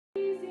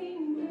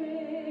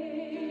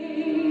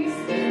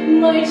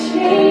My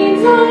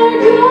chains are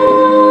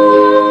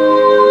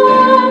gone,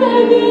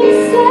 I've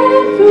been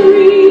set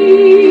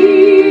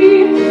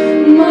free.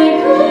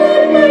 My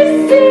good, my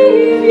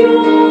Savior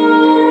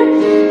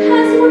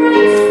has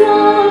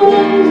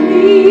ransomed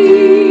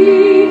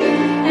me,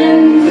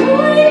 and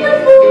by the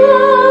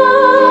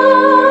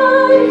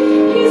blood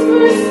His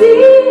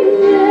mercy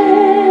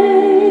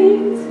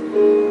reigns.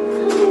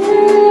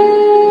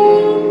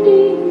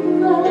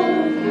 Unending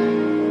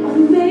love,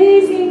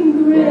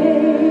 amazing grace.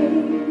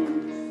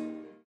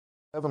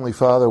 Heavenly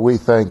Father, we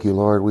thank you,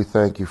 Lord. We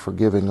thank you for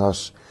giving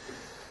us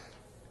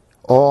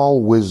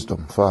all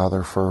wisdom,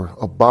 Father, for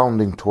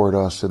abounding toward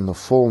us in the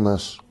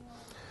fullness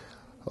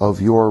of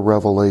your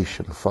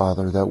revelation,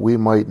 Father, that we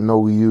might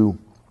know you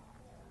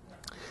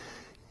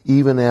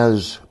even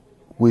as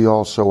we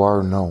also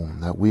are known,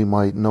 that we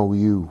might know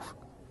you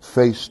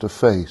face to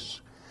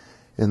face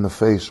in the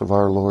face of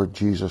our Lord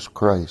Jesus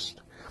Christ.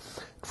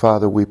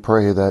 Father, we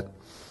pray that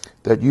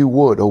you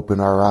would open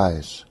our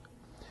eyes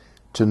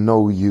to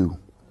know you,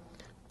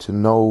 to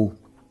know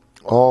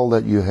all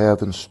that you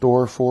have in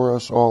store for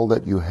us, all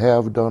that you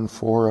have done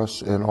for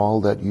us, and all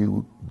that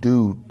you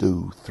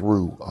do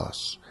through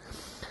us.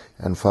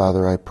 And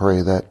Father, I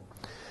pray that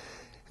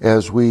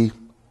as we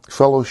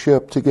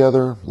fellowship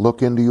together,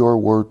 look into your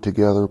word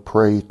together,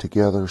 pray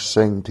together,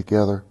 sing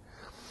together,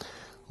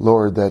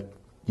 Lord, that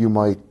you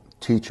might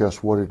teach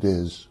us what it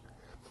is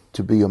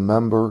to be a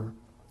member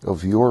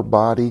of your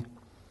body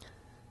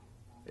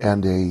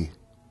and a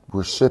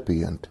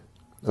recipient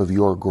of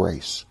your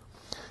grace.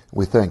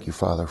 We thank you,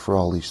 Father, for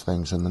all these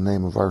things in the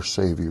name of our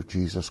Savior,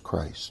 Jesus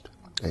Christ.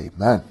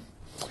 Amen.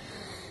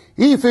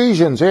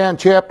 Ephesians and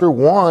chapter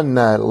 1.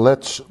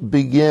 Let's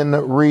begin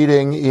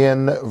reading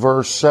in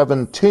verse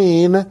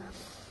 17,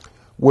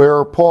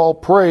 where Paul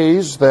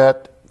prays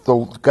that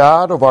the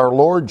God of our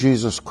Lord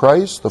Jesus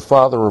Christ, the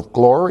Father of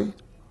glory,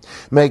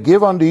 may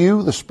give unto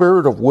you the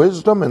spirit of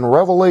wisdom and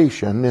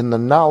revelation in the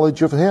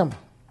knowledge of him,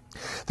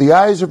 the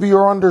eyes of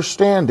your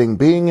understanding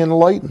being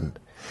enlightened,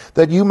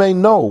 that you may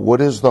know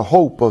what is the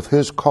hope of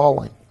his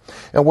calling,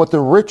 and what the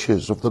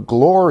riches of the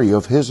glory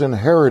of his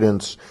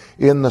inheritance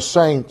in the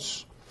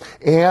saints,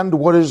 and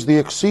what is the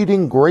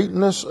exceeding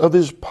greatness of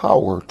his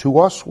power to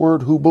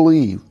usward who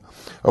believe,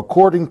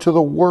 according to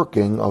the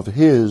working of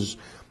his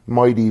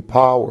mighty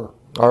power.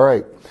 All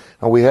right.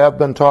 Now, we have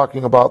been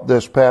talking about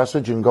this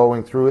passage and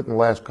going through it in the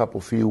last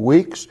few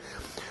weeks.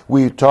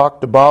 We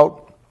talked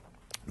about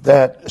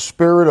that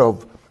spirit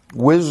of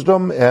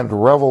wisdom and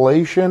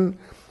revelation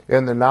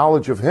and the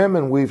knowledge of him,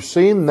 and we've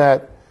seen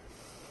that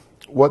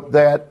what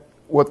that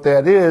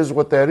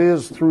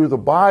is through the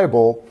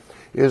Bible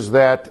is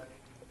that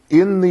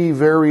in the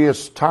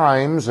various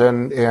times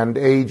and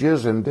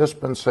ages and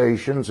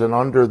dispensations and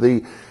under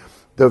the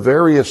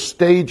various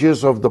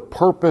stages of the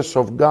purpose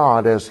of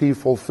God as he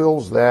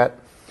fulfills that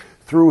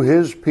through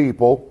his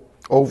people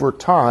over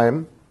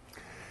time,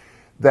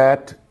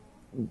 that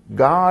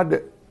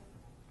God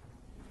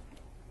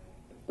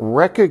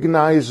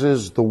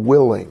recognizes the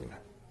willing,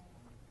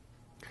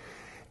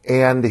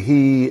 and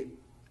he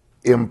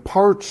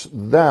imparts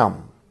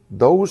them,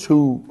 those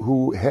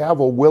who have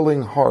a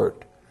willing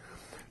heart,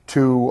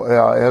 to,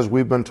 as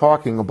we've been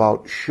talking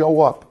about, show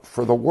up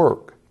for the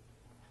work.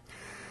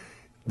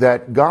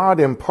 That God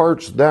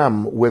imparts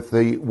them with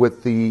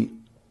the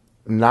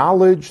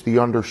knowledge, the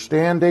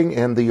understanding,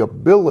 and the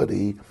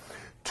ability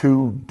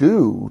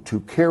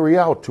to carry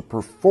out, to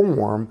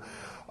perform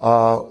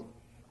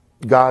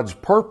God's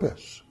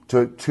purpose,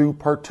 to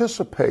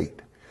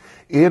participate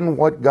in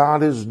what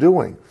God is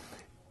doing.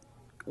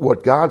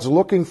 What God's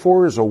looking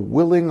for is a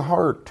willing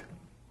heart,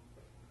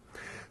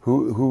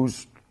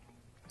 who's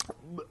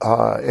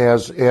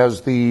as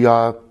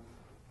the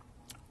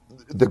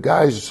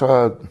guys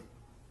that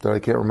I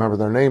can't remember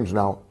their names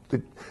now,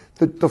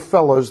 the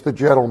fellows, the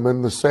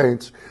gentlemen, the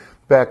saints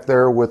back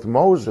there with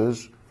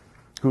Moses,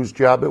 whose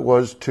job it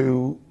was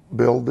to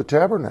build the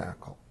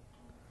tabernacle.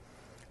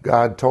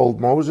 God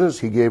told Moses,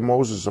 he gave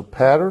Moses a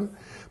pattern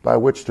by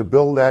which to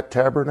build that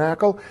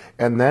tabernacle,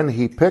 and then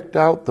he picked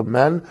out the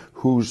men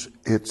whose,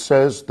 it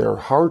says, their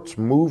hearts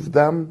moved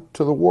them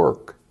to the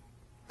work.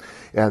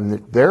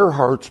 And their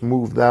hearts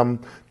moved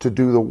them to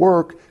do the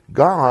work.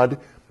 God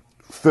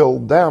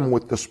filled them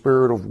with the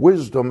spirit of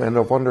wisdom and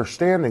of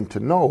understanding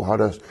to know how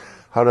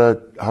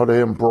to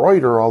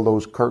embroider all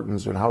those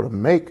curtains and how to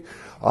make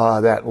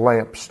that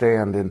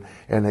lampstand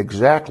and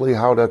exactly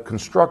how to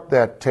construct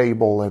that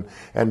table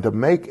and to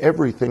make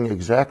everything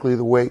exactly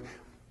the way,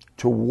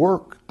 to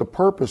work the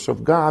purpose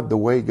of God the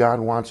way God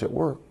wants it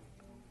worked.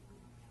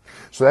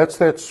 So that's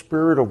that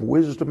spirit of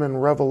wisdom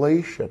and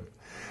revelation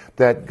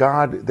that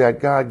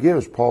God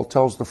gives. Paul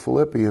tells the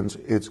Philippians,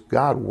 it's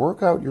God,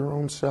 work out your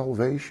own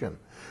salvation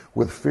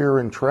with fear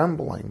and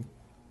trembling,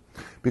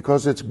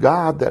 because it's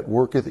God that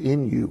worketh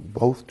in you,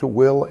 both to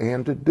will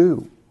and to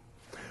do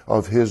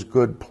of his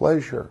good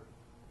pleasure.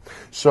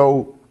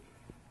 So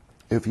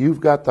if you've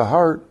got the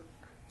heart,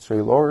 say,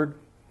 Lord,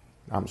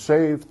 I'm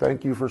saved.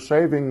 Thank you for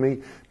saving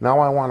me. Now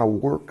I want to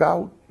work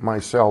out my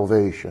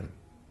salvation.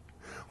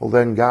 Well,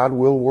 then God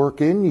will work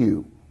in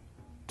you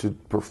to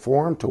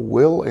perform, to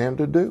will, and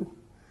to do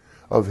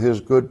of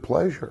his good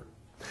pleasure.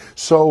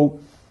 So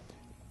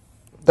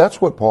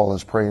that's what Paul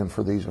is praying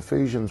for these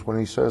Ephesians when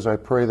he says, I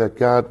pray that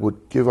God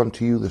would give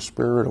unto you the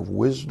spirit of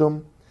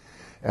wisdom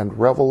and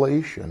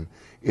revelation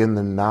in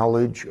the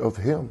knowledge of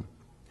him,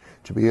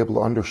 to be able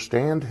to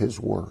understand his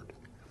word,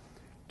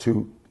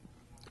 to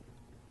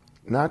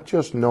not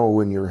just know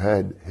in your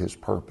head his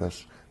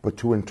purpose, but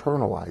to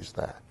internalize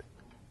that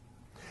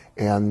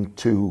and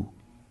to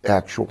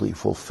actually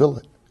fulfill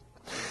it.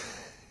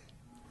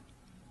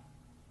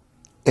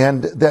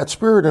 And that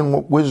spirit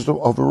and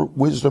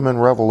wisdom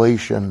and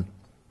revelation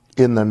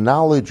in the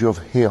knowledge of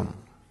him.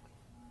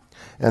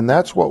 And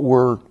that's what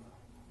we're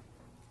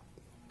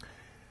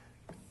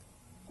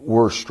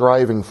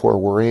striving for,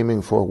 we're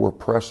aiming for, we're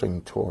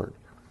pressing toward,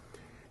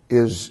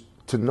 is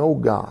to know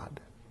God,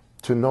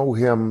 to know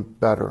him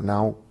better.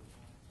 Now,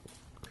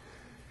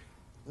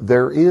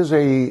 there is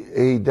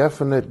a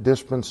definite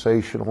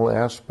dispensational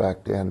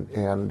aspect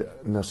and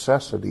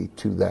necessity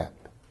to that.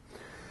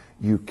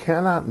 You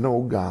cannot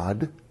know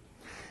God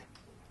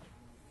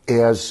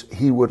as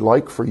he would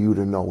like for you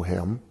to know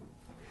him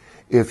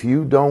if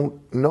you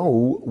don't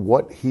know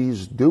what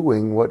he's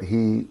doing, what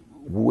he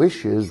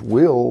wishes,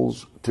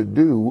 wills to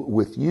do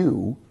with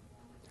you,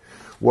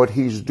 what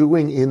he's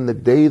doing in the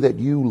day that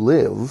you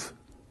live,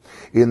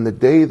 in the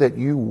day that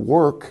you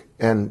work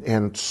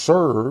and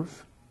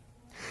serve.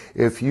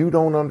 If you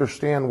don't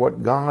understand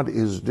what God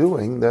is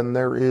doing, then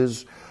there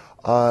is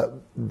a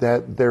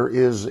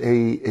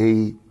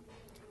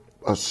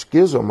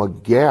schism, a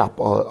gap,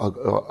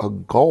 a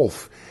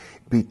gulf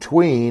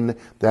between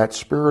that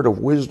spirit of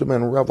wisdom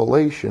and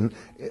revelation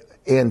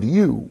and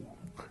you.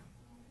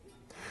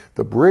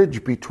 The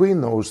bridge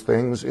between those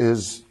things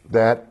is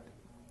that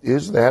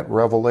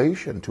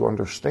revelation, to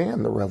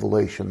understand the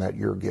revelation that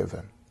you're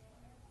given.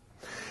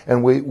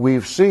 And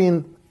we've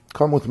seen,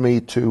 come with me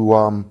to,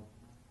 I'll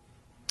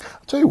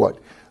tell you what,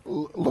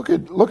 look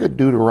at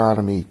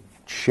Deuteronomy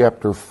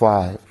chapter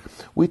 5.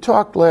 We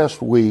talked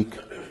last week,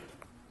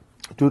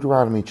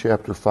 Deuteronomy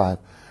chapter 5.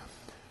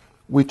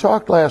 We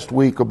talked last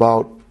week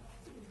about,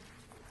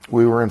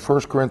 we were in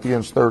 1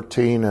 Corinthians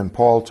 13, and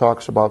Paul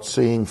talks about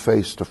seeing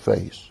face to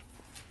face.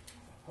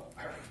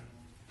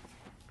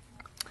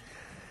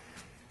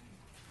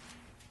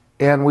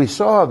 And we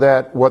saw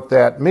that what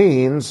that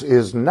means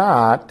is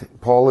not,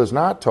 Paul is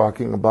not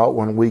talking about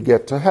when we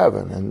get to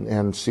heaven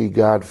and see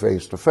God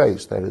face to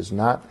face. That is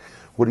not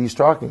what he's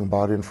talking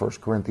about in 1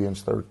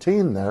 Corinthians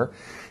 13 there.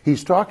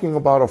 He's talking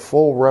about a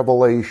full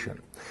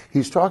revelation.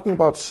 He's talking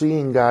about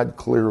seeing God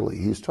clearly.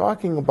 He's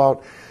talking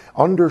about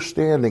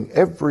understanding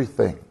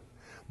everything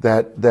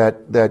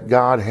that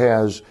God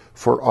has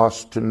for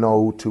us to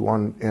know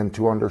and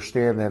to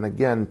understand, and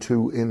again,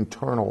 to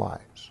internalize.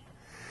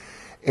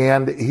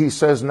 And he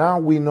says, now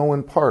we know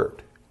in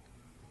part,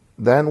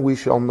 then we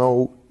shall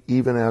know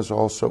even as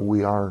also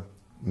we are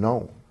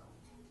known.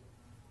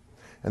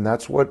 And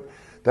that's what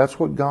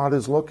God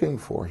is looking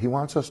for. He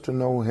wants us to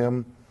know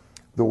him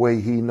the way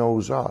he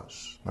knows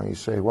us. Now you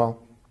say,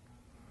 well,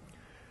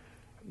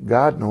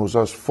 God knows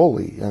us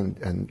fully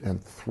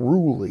and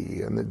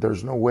throughly, and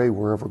there's no way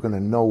we're ever going to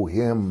know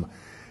him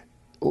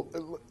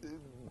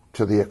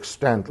to the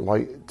extent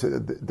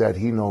that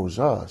he knows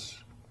us.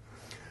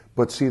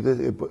 But see,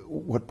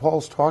 what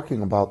Paul's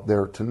talking about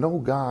there, to know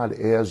God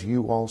as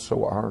you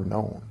also are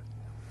known,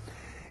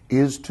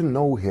 is to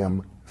know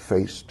him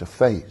face to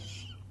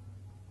face.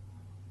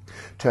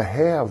 To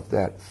have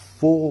that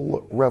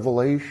full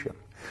revelation.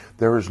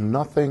 There is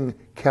nothing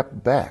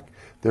kept back.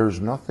 There's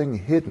nothing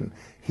hidden.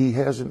 He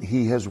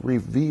has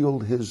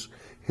revealed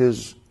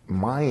his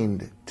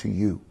mind to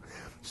you.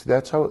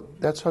 So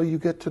that's how you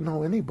get to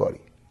know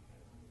anybody.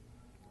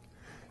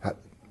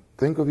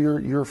 Think of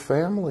your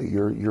family,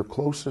 your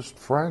closest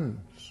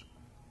friends.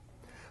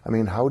 I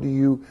mean, how do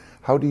you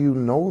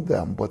know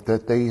them but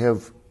that they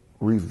have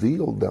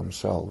revealed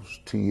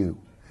themselves to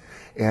you?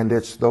 And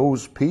it's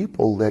those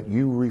people that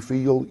you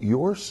reveal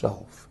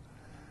yourself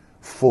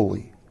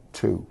fully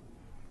to.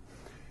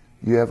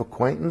 You have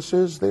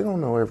acquaintances, they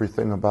don't know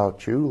everything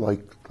about you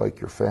like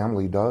your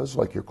family does,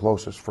 like your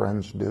closest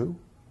friends do.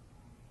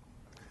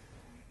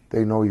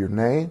 They know your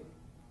name.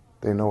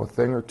 They know a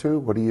thing or two.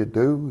 What do you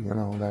do? You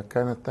know, that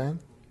kind of thing.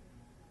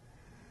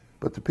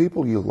 But the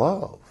people you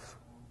love,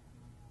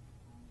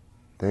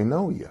 they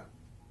know you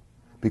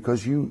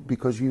because you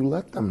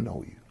let them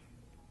know you.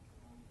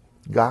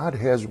 God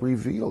has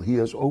revealed. He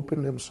has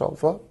opened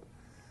himself up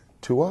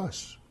to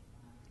us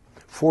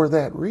for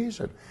that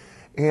reason.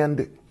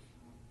 And,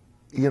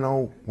 you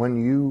know,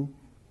 when you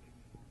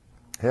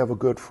have a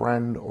good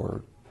friend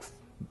or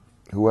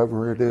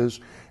whoever it is,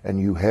 and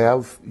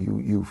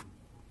you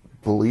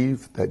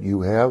believe that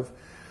you have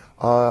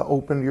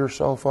opened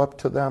yourself up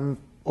to them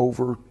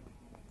over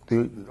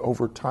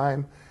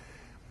time,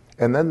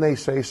 and then they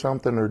say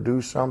something or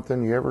do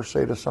something, you ever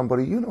say to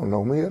somebody, you don't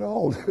know me at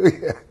all, do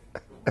you?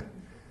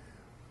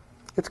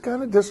 It's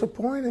kind of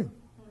disappointing.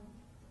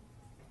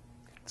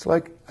 It's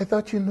like, I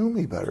thought you knew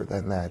me better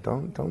than that.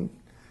 Don't,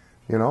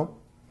 you know?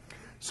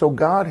 So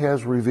God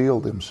has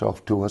revealed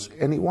himself to us,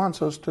 and he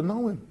wants us to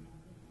know him.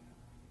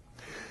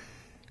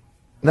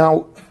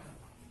 Now,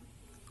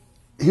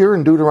 here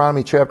in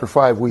Deuteronomy chapter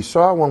 5, we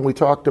saw when we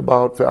talked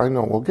about, I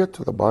know, we'll get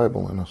to the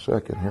Bible in a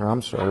second here,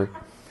 I'm sorry.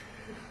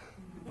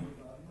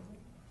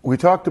 We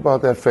talked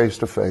about that face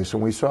to face,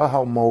 and we saw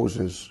how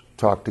Moses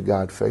talked to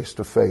God face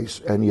to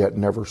face and yet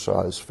never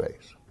saw his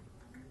face.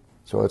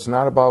 So it's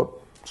not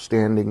about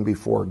standing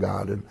before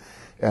God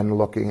and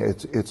looking,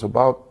 it's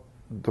about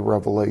the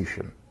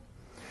revelation.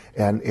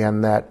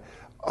 And that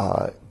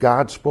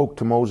God spoke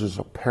to Moses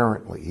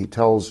apparently. He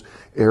tells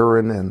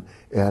Aaron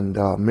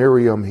and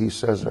Miriam, he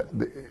says,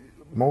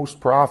 most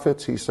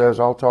prophets, he says,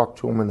 I'll talk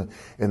to them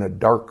in a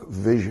dark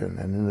vision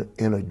and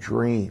in a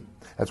dream.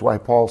 That's why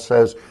Paul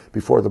says,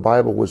 before the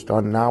Bible was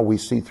done, now we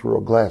see through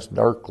a glass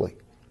darkly.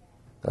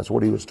 That's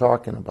what he was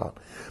talking about.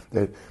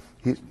 That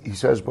he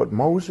says, but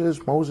Moses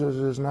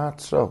is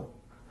not so.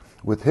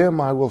 With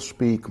him I will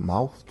speak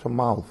mouth to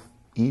mouth,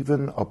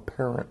 even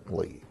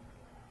apparently.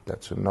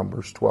 That's in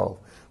Numbers 12.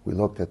 We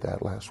looked at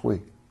that last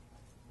week.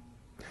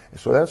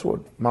 So that's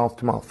what mouth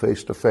to mouth,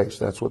 face to face,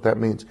 that's what that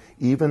means.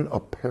 Even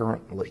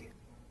apparently.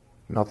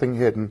 Nothing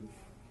hidden,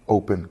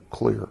 open,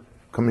 clear.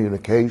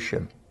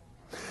 Communication.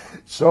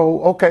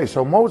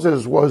 So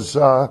Moses was,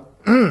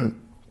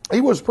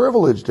 he was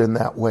privileged in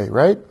that way,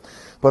 right?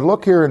 But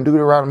look here in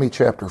Deuteronomy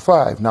chapter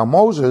 5. Now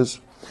Moses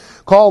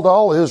called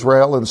all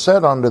Israel and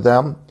said unto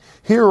them,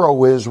 Hear,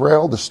 O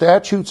Israel, the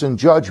statutes and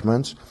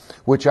judgments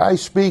which I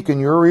speak in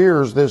your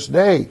ears this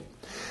day,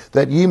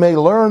 that ye may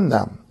learn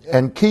them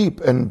and keep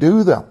and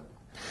do them.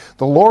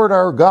 The Lord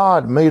our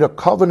God made a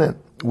covenant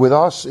with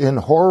us in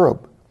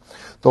Horeb.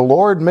 The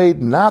Lord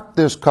made not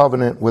this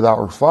covenant with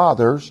our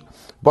fathers,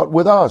 but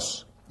with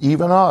us,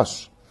 even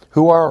us,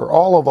 who are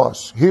all of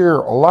us here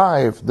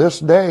alive this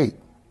day.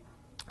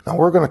 Now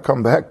we're going to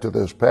come back to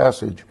this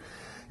passage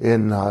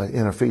in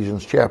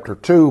Ephesians chapter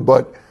 2,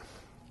 but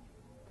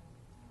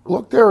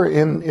look there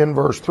in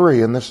verse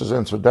 3, and this is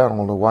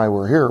incidental to why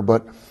we're here,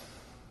 but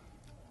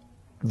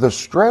the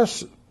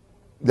stress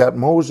that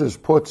Moses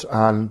puts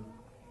on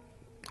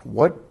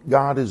what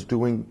God is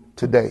doing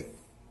today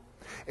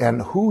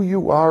and who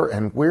you are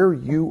and where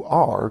you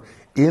are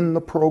in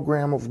the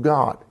program of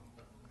God.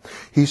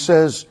 He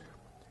says,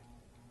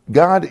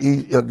 God,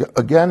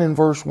 again in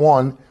verse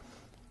 1,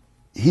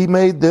 He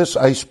made this,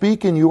 I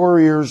speak in your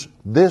ears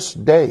this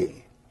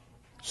day.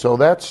 So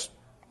that's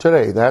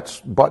today,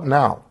 that's but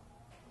now.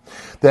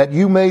 That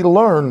you may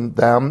learn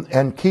them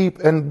and keep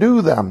and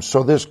do them.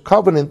 So this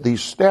covenant,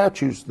 these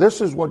statutes, this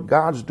is what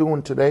God's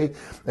doing today,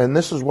 and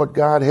this is what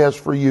God has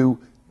for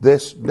you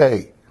this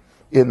day.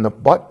 In the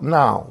but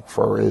now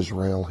for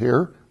Israel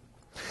here.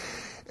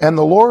 And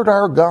the Lord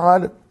our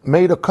God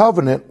made a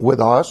covenant with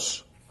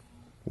us.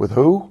 With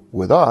who?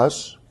 With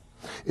us.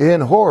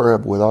 In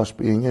Horeb, with us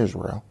being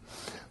Israel.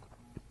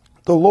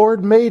 The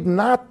Lord made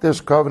not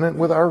this covenant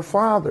with our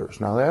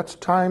fathers. Now that's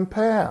time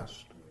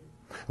past.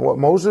 And what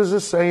Moses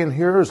is saying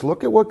here is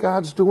look at what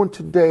God's doing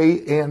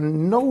today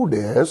and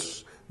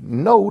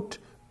note,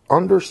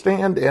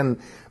 understand, and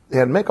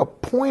make a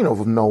point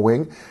of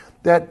knowing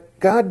that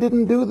God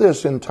didn't do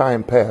this in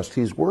time past.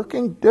 He's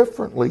working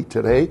differently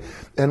today.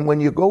 And when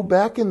you go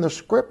back in the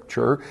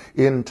scripture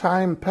in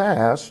time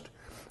past,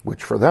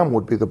 which for them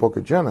would be the book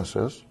of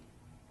Genesis,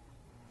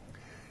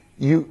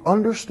 you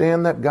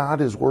understand that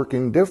God is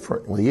working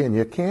differently, and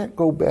you can't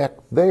go back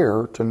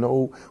there to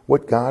know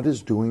what God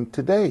is doing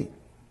today.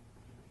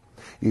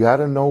 You got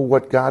to know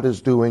what God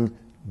is doing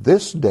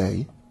this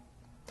day.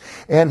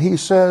 And he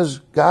says,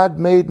 God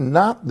made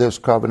not this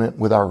covenant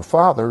with our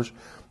fathers,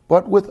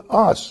 but with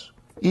us,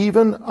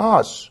 even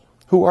us,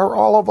 who are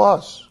all of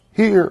us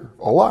here,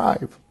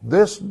 alive,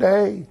 this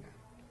day.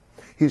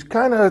 He's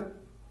kind of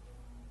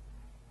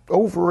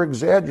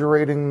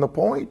over-exaggerating the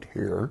point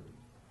here.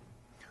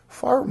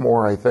 Far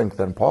more, I think,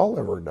 than Paul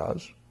ever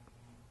does.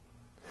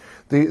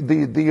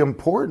 The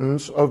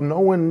importance of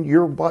knowing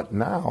your but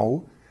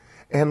now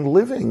and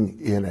living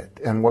in it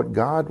and what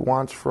God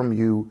wants from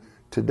you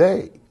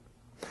today.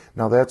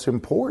 Now that's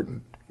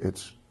important.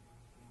 It's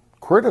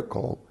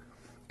critical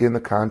in the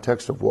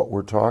context of what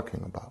we're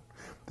talking about.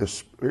 The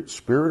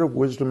spirit of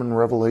wisdom and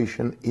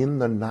revelation in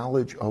the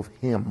knowledge of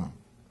Him.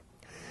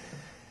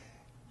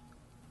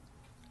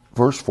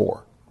 Verse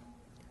 4.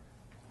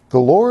 The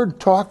Lord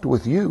talked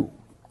with you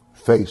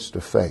face to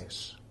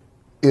face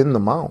in the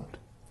mount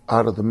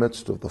out of the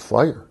midst of the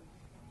fire.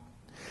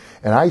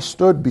 And I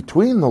stood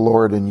between the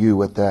Lord and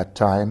you at that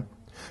time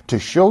to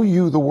show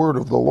you the word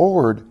of the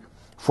Lord,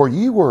 for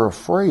ye were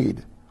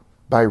afraid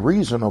by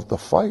reason of the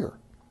fire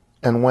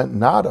and went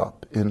not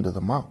up into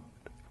the mount.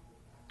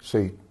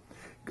 See,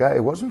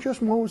 it wasn't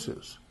just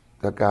Moses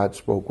that God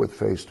spoke with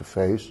face to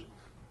face.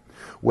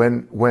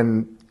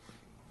 When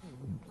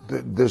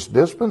this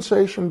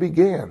dispensation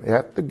began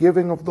at the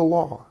giving of the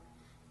law,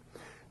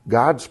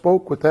 God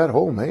spoke with that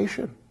whole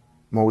nation,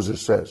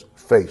 Moses says,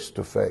 face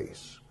to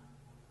face.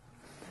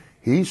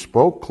 He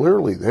spoke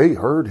clearly. They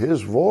heard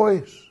His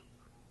voice.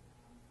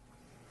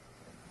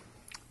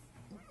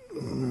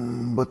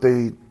 But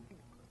they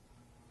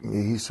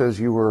He says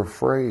you were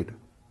afraid.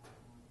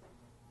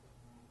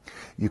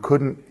 You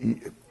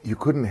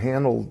couldn't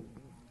handle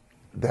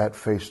that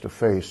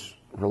face-to-face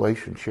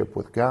relationship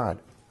with God.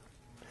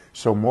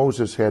 So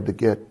Moses had to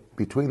get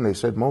between. They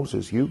said,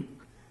 Moses, you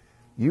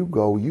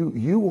go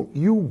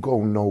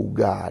know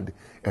God,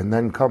 and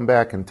then come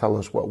back and tell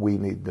us what we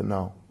need to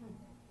know.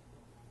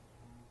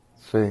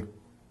 See?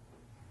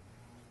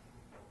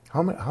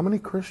 How many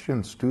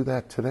Christians do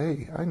that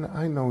today?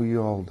 I know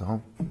you all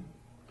don't.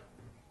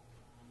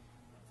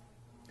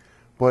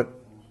 But,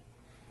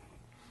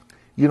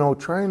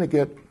 trying to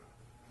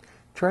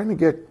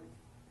get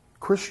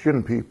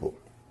Christian people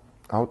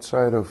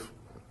outside of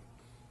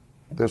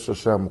this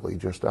assembly,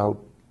 just out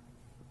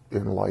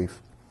in life,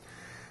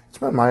 it's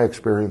been my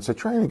experience that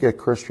trying to get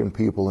Christian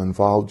people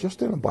involved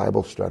just in a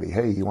Bible study.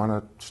 Hey, you want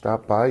to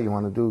stop by? You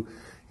want to do,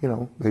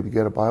 maybe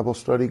get a Bible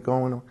study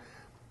going?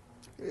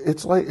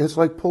 It's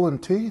like pulling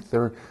teeth.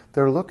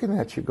 They're looking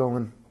at you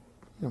going,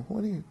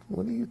 what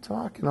are you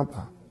talking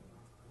about?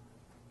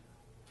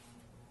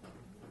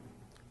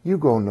 You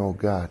go know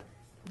God.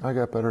 I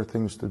got better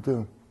things to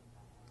do.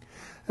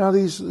 Now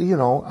these,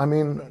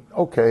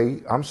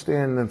 okay, I'm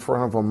standing in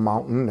front of a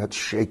mountain that's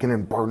shaking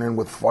and burning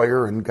with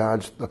fire, and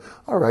God's,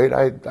 all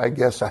right, I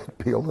guess I'd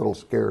be a little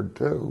scared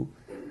too.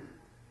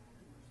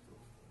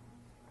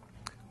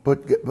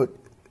 But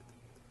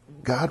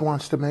God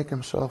wants to make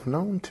himself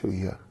known to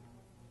you.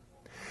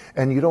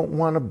 And you don't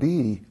want to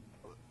be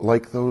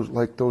like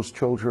those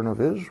children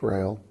of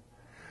Israel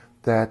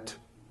that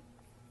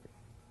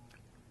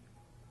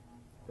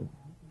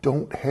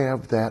don't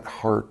have that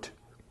heart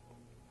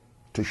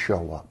to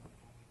show up.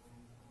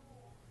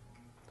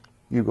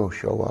 You go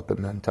show up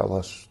and then tell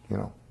us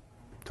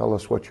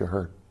what you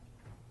heard.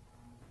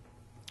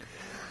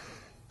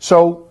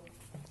 So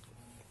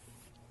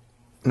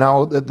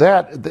now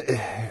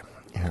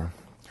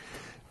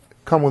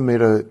come with me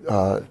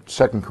to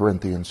 2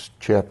 Corinthians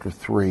chapter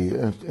 3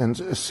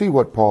 and see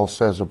what Paul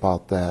says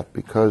about that,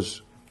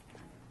 because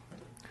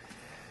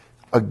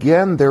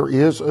again there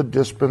is a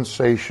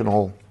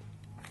dispensational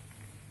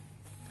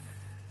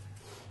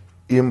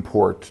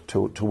import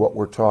to what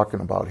we're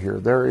talking about here.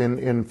 There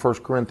in 1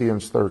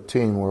 Corinthians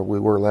 13, where we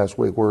were last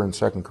week, we're in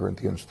 2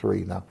 Corinthians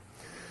 3 now,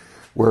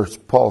 where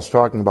Paul's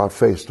talking about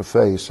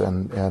face-to-face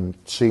and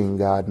seeing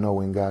God,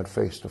 knowing God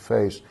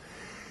face-to-face.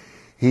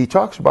 He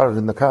talks about it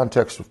in the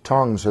context of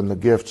tongues and the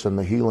gifts and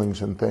the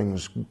healings and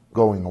things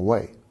going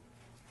away.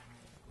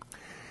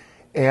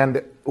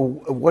 And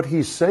what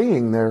he's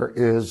saying there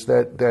is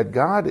that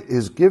God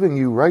is giving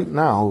you right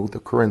now, the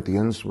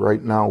Corinthians,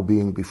 right now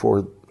being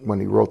before, when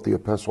he wrote the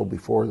epistle,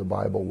 before the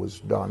Bible was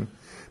done,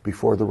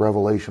 before the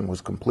revelation was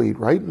complete,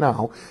 right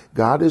now,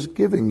 God is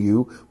giving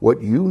you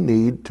what you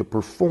need to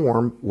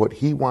perform what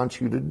he wants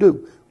you to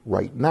do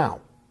right now.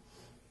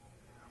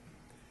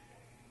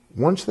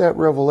 Once that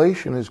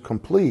revelation is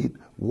complete,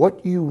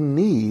 what you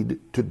need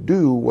to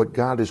do, what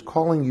God is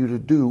calling you to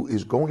do,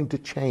 is going to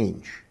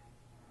change.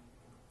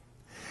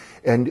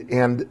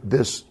 And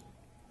this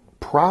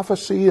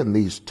prophecy and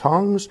these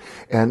tongues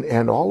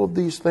and all of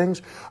these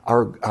things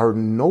are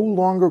no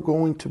longer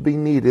going to be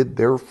needed.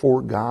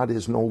 Therefore, God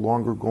is no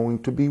longer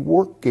going to be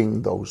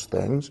working those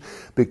things,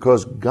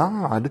 because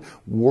God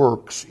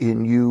works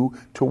in you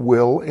to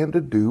will and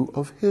to do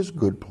of his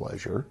good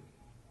pleasure.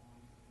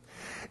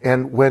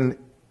 And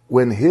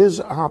when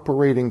his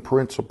operating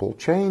principle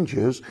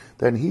changes,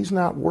 then he's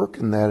not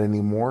working that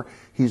anymore.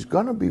 He's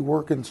going to be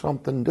working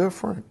something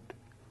different.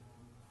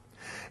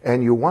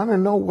 And you want to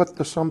know what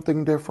the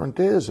something different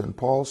is. And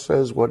Paul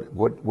says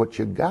what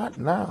you got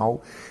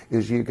now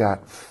is you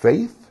got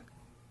faith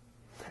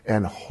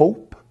and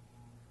hope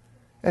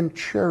and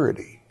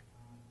charity.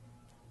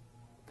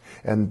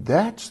 And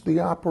that's the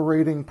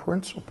operating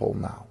principle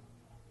now.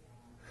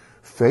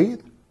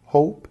 Faith,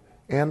 hope,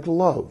 and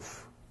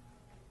love.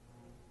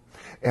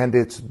 And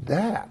it's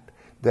that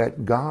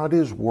God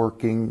is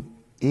working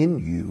in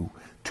you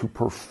to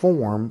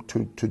perform,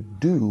 to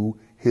do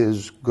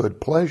his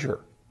good pleasure.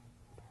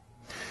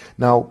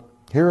 Now,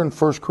 here in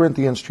 1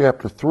 Corinthians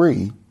chapter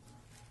 3,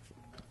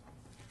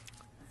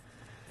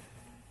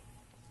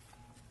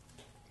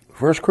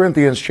 1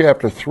 Corinthians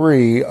chapter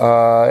 3,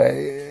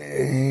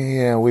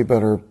 we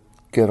better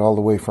get all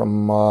the way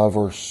from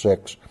verse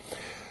 6.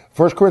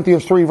 1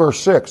 Corinthians 3, verse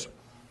 6.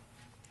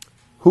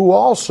 Who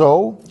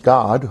also,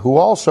 God, who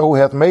also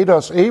hath made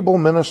us able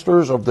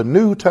ministers of the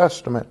New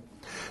Testament,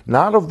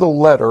 not of the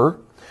letter,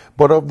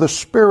 but of the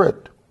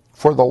Spirit.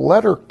 For the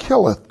letter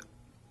killeth,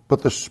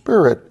 but the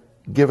Spirit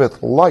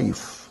giveth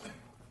life.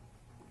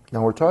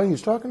 Now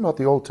he's talking about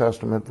the Old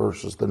Testament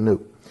versus the New.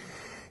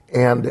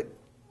 And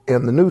the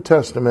New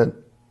Testament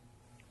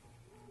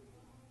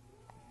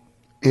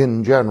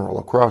in general,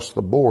 across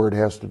the board,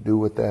 has to do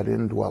with that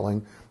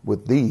indwelling,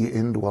 with the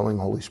indwelling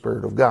Holy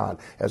Spirit of God,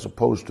 as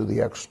opposed to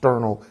the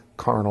external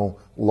carnal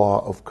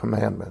law of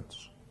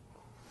commandments.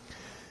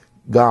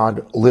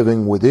 God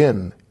living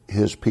within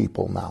his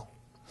people now.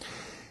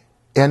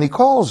 And he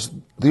calls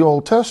the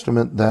Old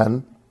Testament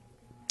then,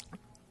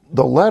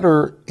 the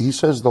letter, he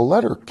says, the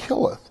letter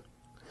killeth,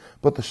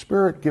 but the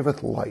Spirit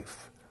giveth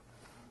life.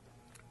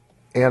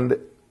 And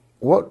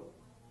what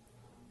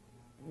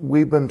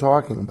we've been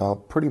talking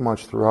about pretty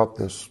much throughout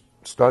this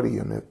study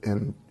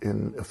in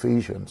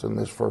Ephesians, in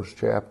this first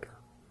chapter,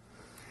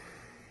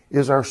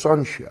 is our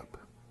sonship.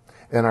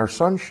 And our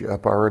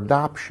sonship, our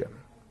adoption,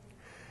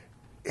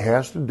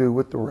 has to do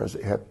with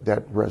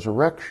that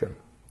resurrection,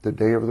 the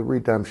day of the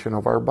redemption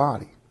of our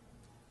body.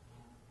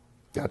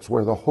 That's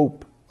where the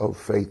hope of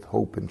faith,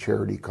 hope, and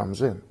charity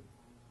comes in.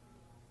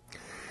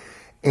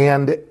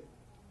 And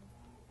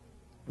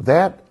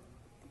that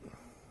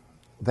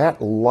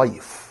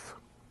life,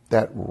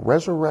 that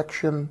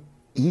resurrection,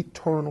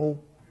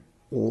 eternal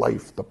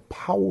life, the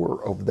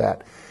power of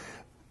that.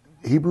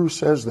 Hebrews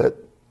says that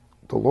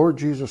the Lord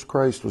Jesus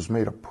Christ was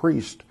made a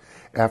priest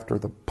after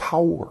the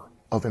power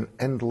of an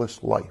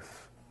endless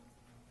life.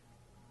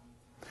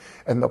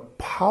 And the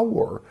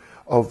power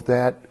of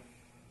that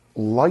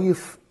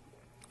life,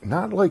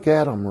 not like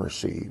Adam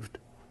received,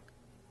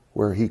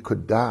 where he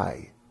could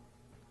die,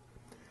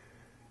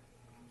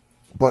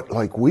 but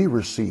like we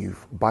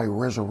receive by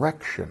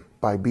resurrection,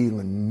 by being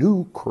a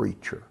new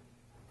creature,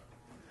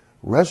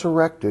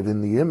 resurrected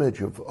in the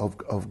image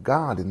of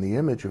God, in the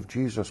image of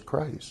Jesus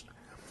Christ.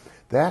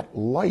 That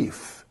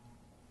life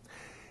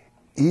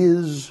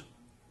is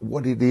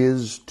what it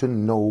is to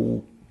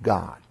know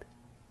God.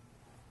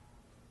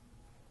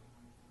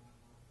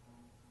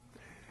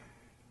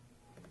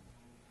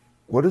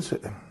 What does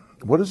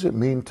it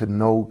mean to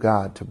know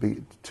God,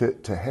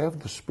 to have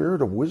the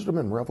spirit of wisdom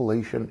and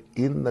revelation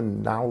in the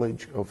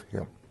knowledge of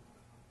Him?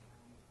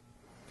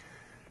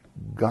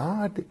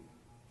 God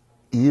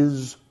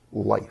is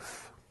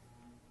life.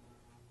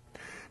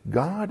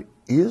 God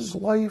is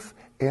life,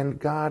 and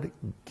God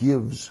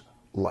gives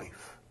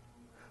life.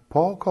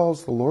 Paul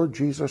calls the Lord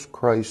Jesus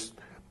Christ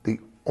the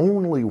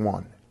only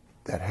one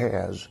that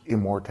has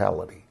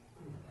immortality.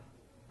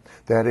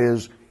 That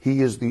is,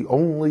 He is the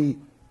only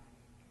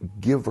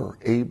giver,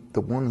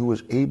 the one who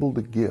is able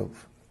to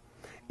give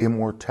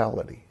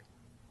immortality.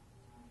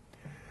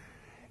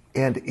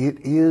 And it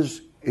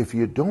is, if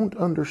you don't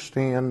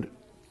understand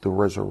the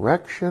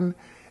resurrection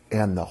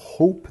and the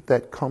hope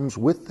that comes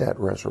with that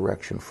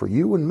resurrection for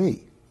you and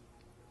me,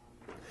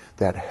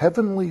 that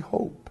heavenly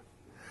hope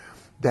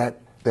that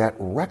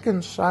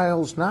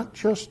reconciles not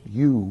just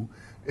you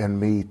and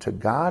me to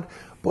God,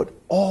 but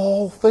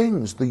all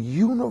things, the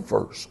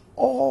universe,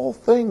 all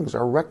things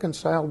are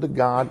reconciled to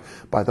God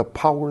by the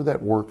power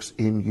that works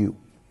in you.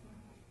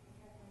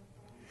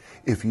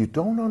 If you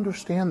don't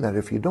understand that,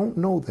 if you don't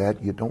know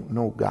that, you don't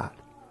know God.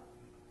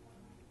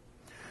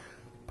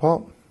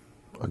 Paul,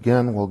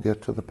 again, we'll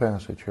get to the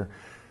passage here.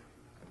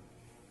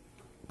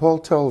 Paul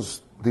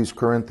tells these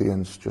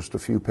Corinthians just a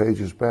few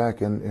pages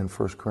back in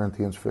 1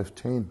 Corinthians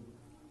 15.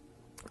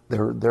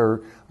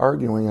 They're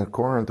arguing at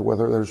Corinth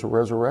whether there's a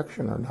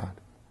resurrection or not.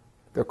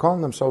 They're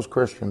calling themselves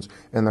Christians,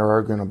 and they're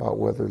arguing about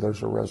whether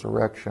there's a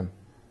resurrection.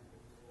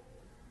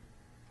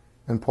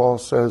 And Paul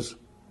says,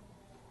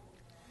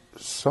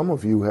 some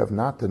of you have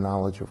not the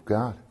knowledge of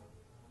God.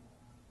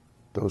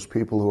 Those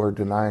people who are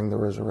denying the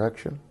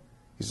resurrection.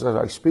 He says,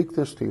 I speak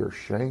this to your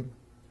shame.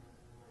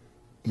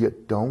 You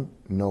don't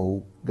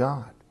know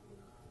God.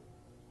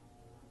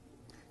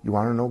 You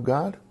want to know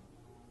God?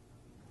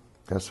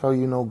 That's how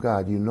you know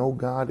God. You know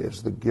God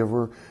as the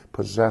giver,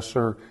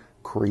 possessor,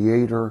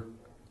 creator,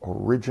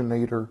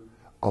 originator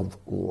of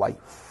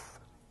life.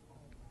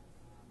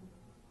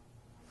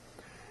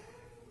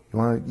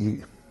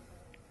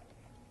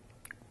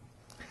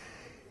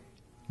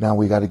 Now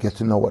we got to get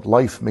to know what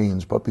life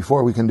means, but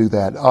before we can do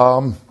that,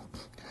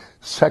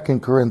 2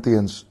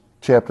 Corinthians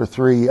chapter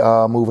 3,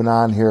 moving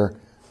on here.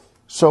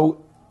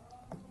 So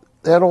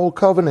that old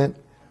covenant,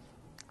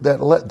 the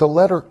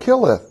letter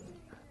killeth,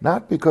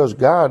 not because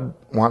God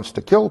wants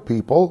to kill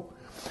people,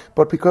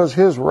 but because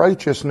His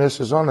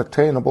righteousness is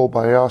unattainable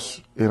by us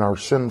in our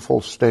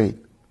sinful state.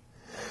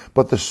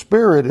 But the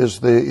Spirit is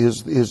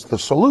the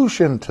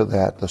solution to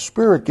that. The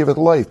Spirit giveth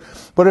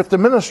life. But if the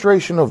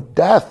ministration of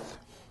death,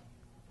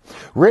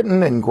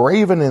 written and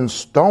graven in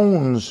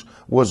stones,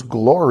 was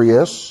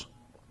glorious,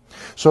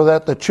 so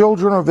that the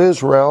children of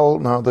Israel,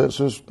 now this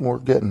is, we're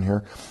getting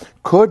here,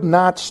 could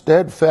not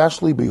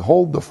steadfastly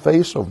behold the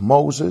face of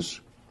Moses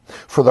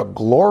for the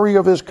glory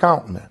of his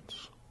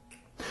countenance,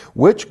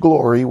 which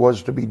glory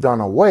was to be done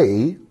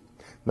away.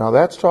 Now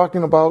that's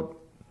talking about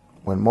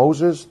when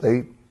Moses,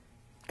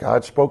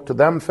 God spoke to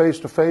them face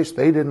to face.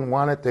 They didn't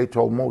want it. They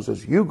told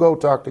Moses, you go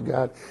talk to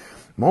God.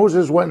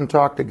 Moses went and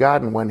talked to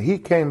God, and when he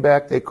came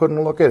back, they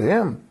couldn't look at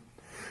him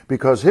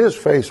because his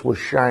face was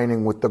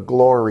shining with the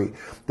glory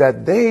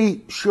that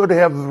they should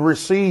have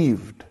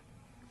received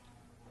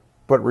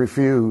but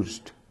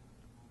refused.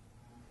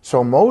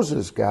 So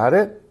Moses got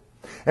it.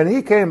 And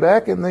he came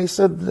back and they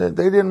said that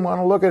they didn't want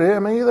to look at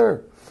him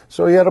either.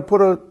 So he had to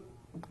put a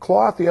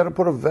cloth, he had to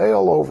put a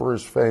veil over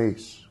his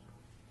face.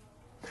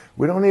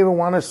 We don't even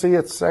want to see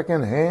it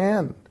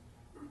secondhand.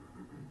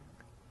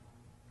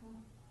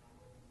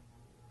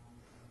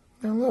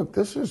 And look,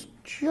 this is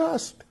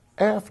just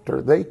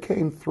after they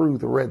came through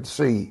the Red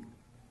Sea.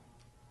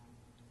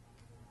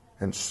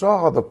 and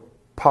saw the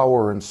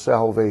power and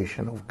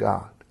salvation of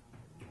God.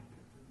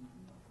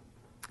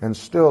 And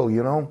still,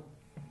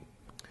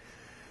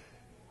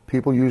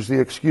 people use the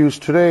excuse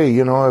today,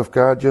 if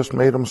God just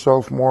made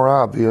himself more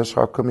obvious,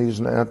 how come he's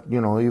not,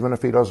 even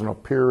if he doesn't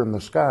appear in the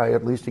sky,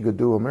 at least he could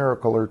do a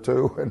miracle or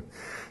two and,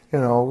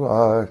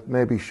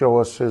 maybe show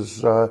us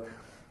his,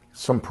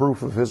 some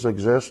proof of his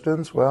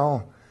existence.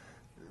 Well,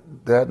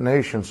 that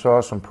nation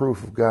saw some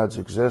proof of God's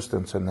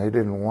existence and they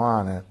didn't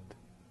want it.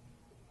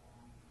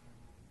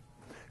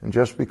 And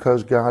just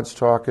because God's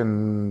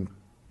talking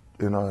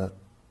in a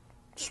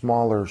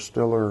smaller,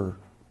 stiller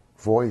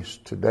voice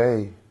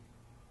today,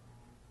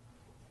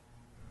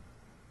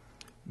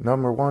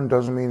 number one,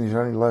 doesn't mean he's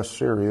any less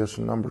serious.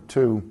 And number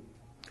two,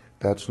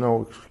 that's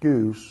no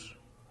excuse.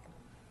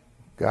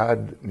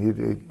 God,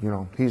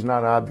 he's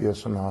not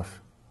obvious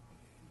enough.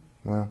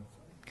 Well,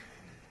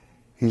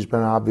 he's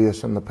been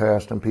obvious in the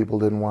past and people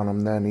didn't want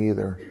him then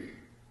either.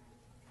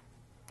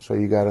 So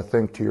you got to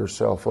think to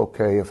yourself,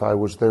 okay, if I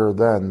was there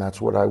then,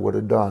 that's what I would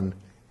have done.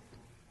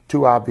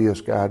 Too obvious,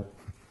 God.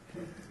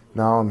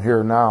 Now I'm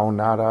here now,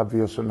 not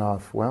obvious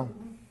enough. Well,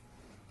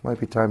 might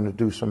be time to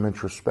do some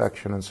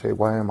introspection and say,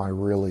 why do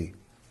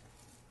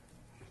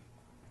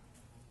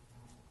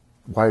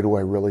I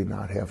really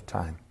not have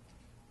time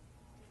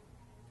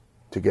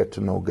to get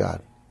to know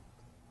God?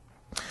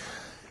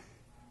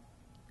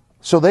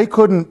 So they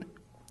couldn't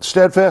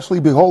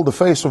steadfastly behold the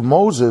face of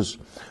Moses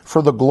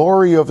for the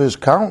glory of his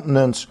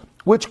countenance,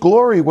 which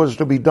glory was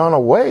to be done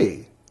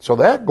away. So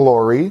that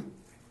glory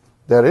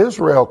that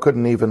Israel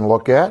couldn't even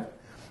look at,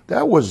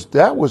 that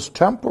was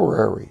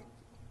temporary.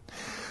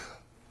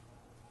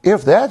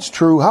 If that's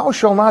true, how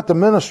shall not the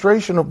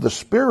ministration of the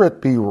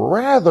Spirit be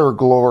rather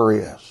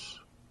glorious?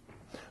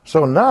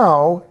 So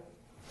now,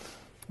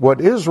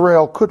 what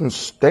Israel couldn't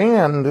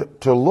stand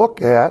to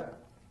look at,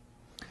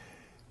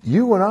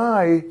 you and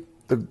I,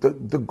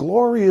 the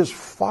glory is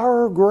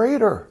far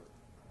greater.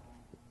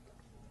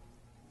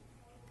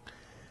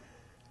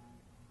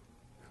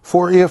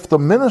 For if the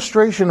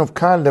ministration of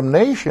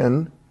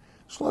condemnation,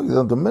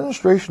 the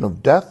ministration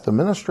of death, the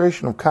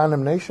ministration of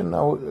condemnation,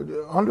 now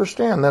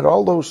understand that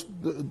all those,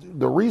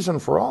 the reason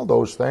for all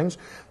those things,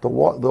 the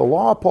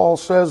law, Paul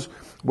says,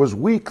 was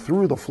weak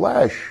through the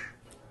flesh.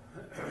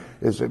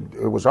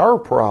 It was our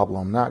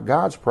problem, not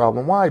God's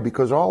problem. Why?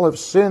 Because all have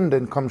sinned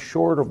and come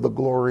short of the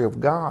glory of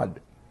God.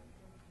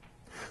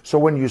 So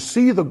when you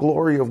see the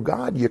glory of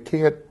God, you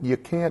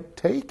can't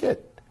take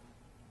it.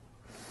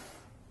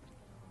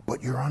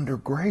 But you're under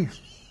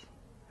grace.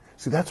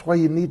 See, that's why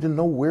you need to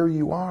know where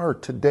you are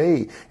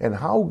today and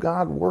how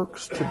God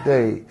works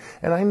today.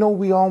 And I know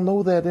we all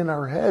know that in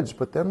our heads,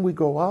 but then we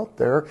go out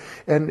there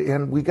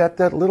and we got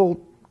that little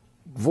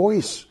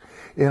voice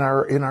in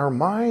our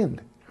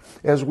mind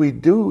as we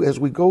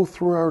go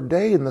through our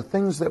day, and the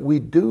things that we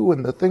do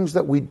and the things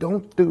that we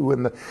don't do,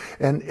 and the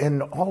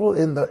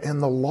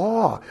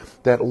law.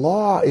 That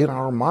law in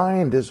our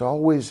mind is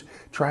always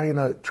trying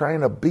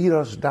to beat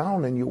us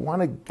down, and you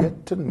want to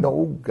get to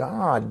know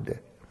God.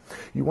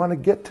 You want to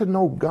get to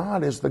know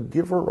God as the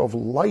giver of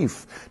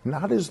life,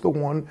 not as the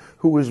one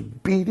who is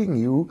beating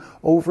you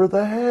over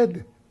the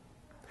head.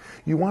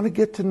 You want to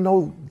get to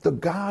know the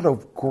God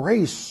of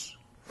grace.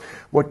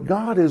 What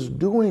God is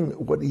doing,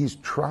 what He's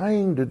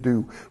trying to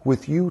do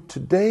with you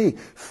today,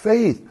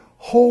 faith,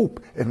 hope,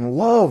 and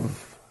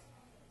love.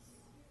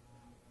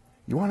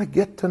 You want to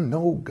get to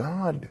know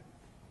God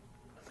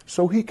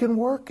so He can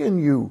work in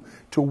you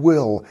to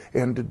will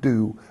and to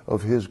do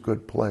of His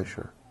good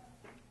pleasure.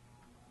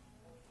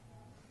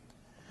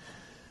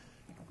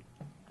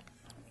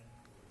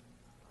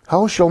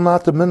 How shall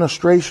not the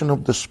ministration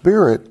of the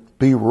Spirit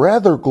be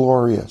rather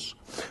glorious?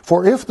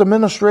 For if the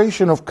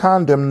ministration of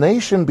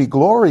condemnation be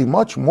glory,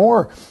 much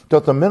more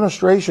doth the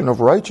ministration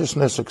of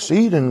righteousness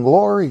exceed in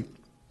glory.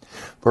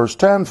 Verse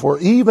 10, for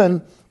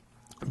even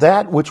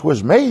that which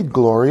was made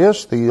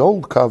glorious, the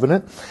old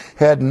covenant,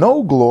 had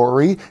no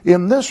glory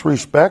in this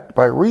respect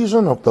by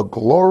reason of the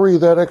glory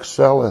that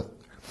excelleth.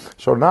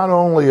 So not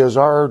only is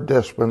our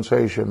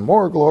dispensation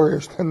more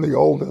glorious than the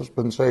old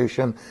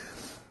dispensation,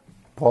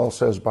 Paul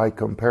says by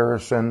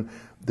comparison,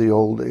 the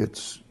old,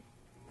 it's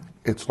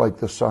like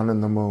the sun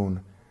and the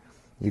moon.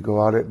 You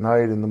go out at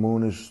night and the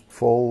moon is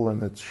full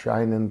and it's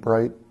shining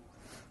bright.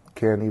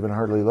 Can't even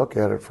hardly look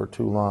at it for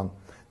too long.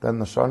 Then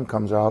the sun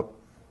comes out.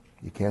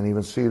 You can't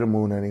even see the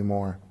moon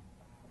anymore.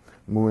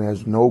 The moon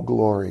has no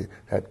glory.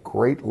 That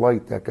great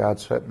light that God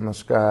set in the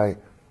sky,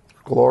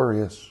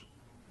 glorious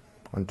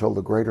until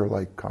the greater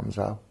light comes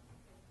out.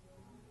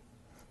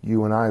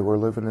 You and I, we're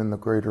living in the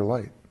greater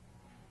light.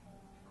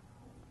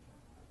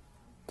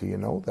 Do you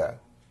know that?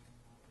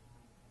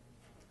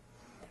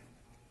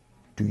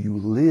 Do you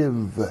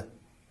live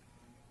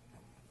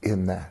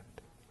in that?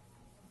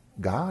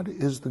 God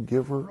is the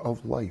giver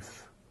of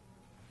life.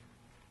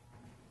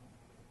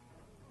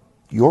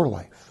 Your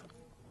life.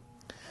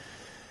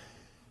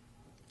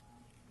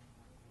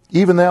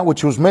 Even that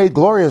which was made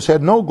glorious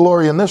had no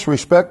glory in this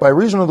respect by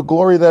reason of the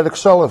glory that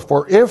excelleth.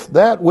 For if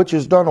that which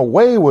is done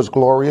away was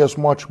glorious,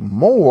 much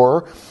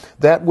more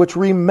that which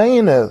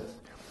remaineth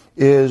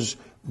is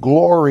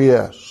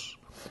glorious.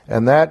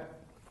 And that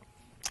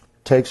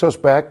takes us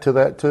back to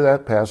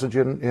that passage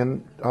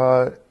in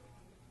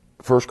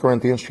 1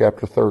 Corinthians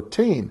chapter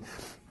 13,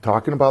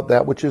 talking about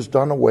that which is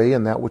done away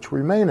and that which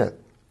remaineth.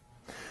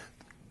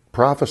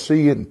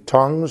 Prophecy and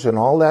tongues and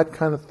all that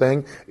kind of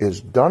thing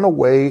is done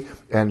away,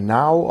 and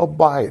now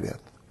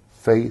abideth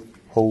faith,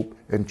 hope,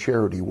 and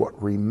charity.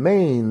 What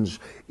remains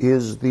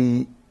is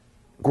the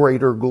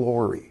greater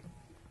glory.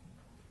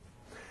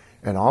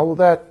 And all of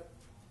that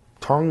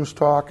tongues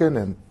talking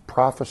and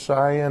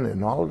prophesying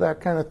and all of that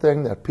kind of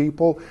thing that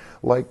people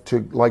like to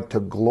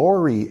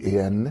glory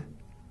in,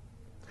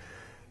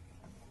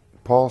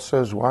 Paul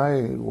says,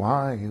 why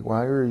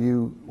are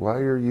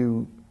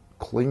you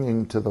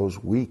clinging to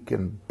those weak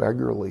and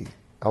beggarly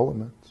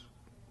elements?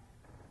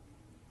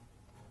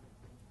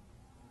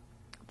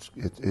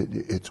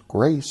 It's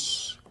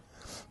grace.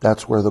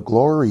 That's where the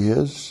glory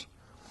is.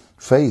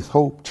 Faith,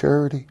 hope,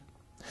 charity.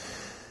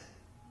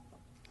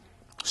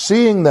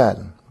 Seeing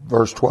then,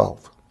 verse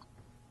 12,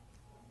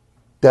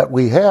 that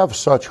we have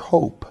such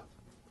hope.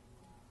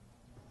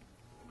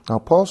 Now,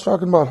 Paul's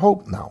talking about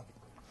hope now.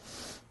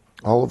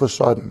 All of a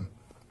sudden,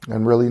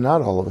 and really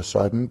not all of a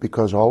sudden,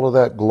 because all of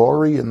that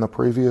glory in the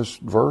previous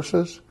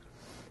verses,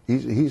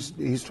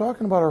 he's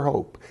talking about our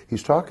hope.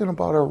 He's talking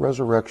about our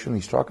resurrection.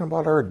 He's talking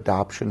about our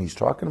adoption. He's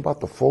talking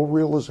about the full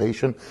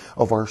realization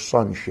of our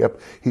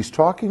sonship. He's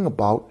talking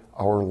about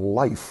our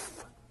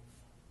life.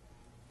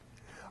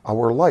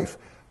 Our life.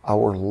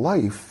 Our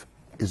life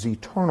is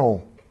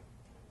eternal.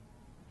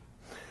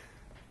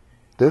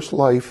 This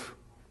life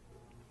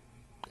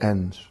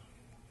ends.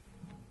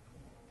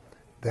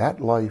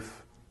 That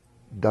life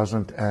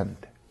doesn't end.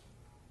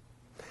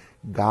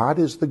 God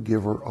is the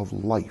giver of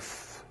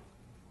life.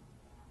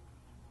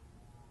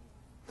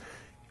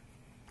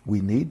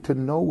 We need to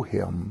know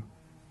Him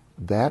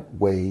that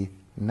way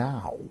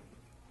now.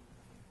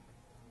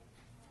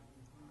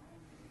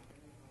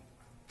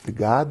 The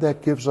God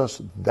that gives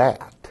us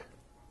that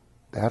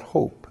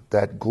hope,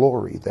 that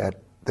glory,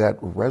 that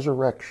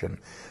resurrection,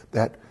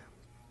 that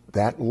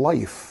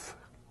life,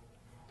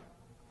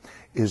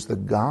 is the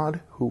God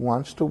who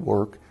wants to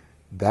work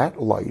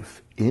that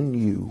life in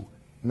you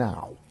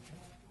now.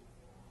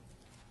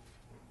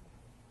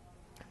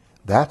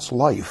 That's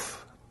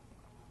life,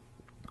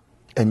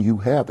 and you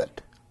have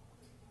it.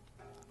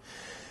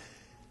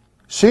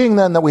 Seeing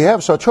then that we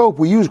have such hope,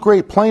 we use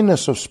great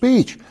plainness of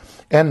speech,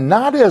 and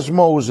not as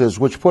Moses,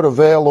 which put a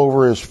veil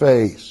over his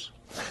face,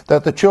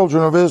 that the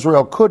children of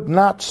Israel could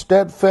not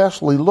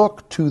steadfastly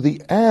look to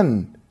the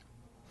end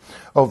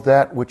of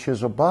that which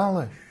is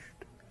abolished.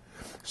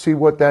 See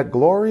what that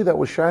glory that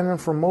was shining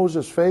from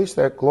Moses' face,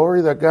 that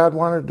glory that God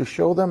wanted to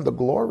show them, the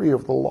glory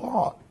of the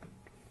law.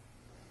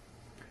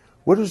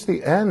 What is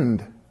the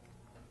end?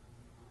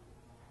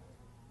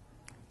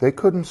 They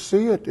couldn't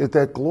see it.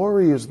 That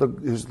glory is the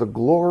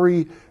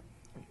glory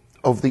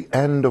of the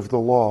end of the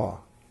law.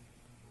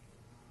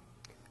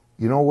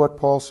 You know what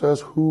Paul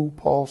says? Who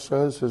Paul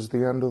says is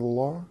the end of the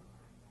law?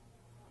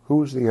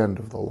 Who is the end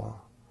of the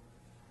law?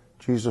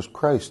 Jesus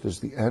Christ is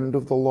the end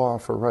of the law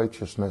for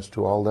righteousness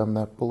to all them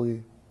that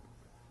believe.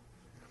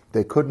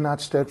 They could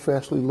not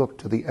steadfastly look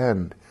to the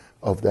end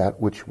of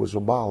that which was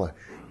abolished.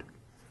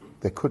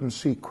 They couldn't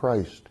see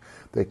Christ.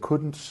 They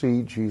couldn't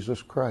see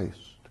Jesus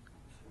Christ.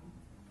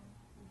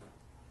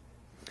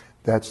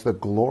 That's the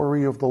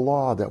glory of the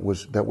law that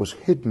was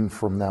hidden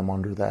from them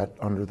under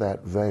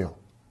that veil.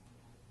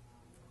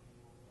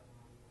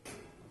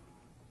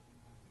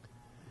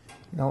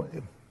 You know,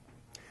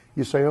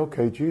 you say,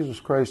 okay, Jesus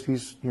Christ,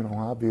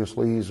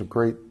 obviously he's a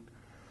great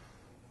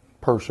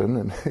person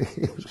and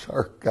he's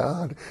our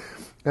God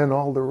and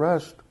all the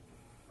rest.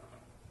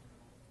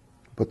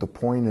 But the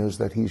point is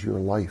that he's your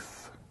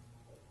life.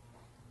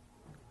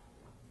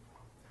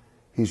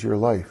 He's your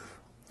life.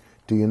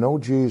 Do you know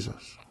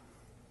Jesus?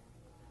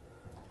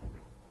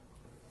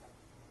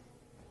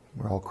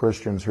 We're all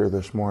Christians here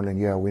this morning.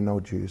 Yeah, we know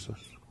Jesus.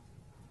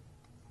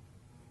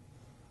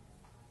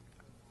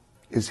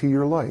 Is he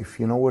your life?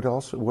 You know what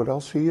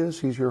else he is?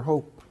 He's your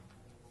hope.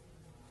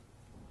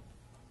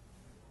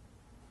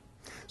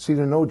 See,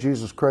 to know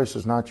Jesus Christ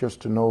is not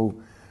just to know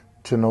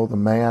the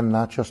man,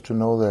 not just to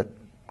know that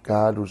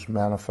God was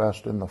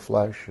manifest in the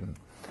flesh, and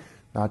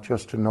not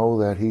just to know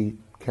that he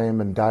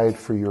came and died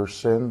for your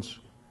sins,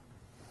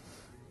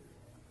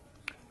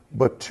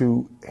 but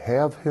to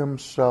have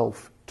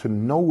himself, to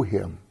know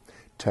him,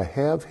 to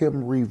have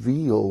him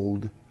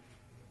revealed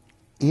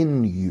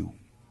in you,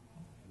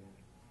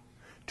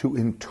 to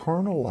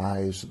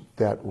internalize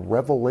that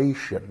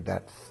revelation,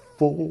 that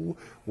full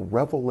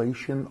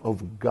revelation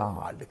of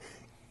God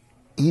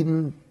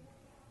in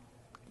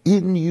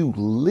you,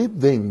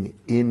 living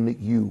in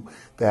you,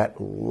 that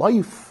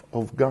life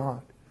of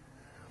God.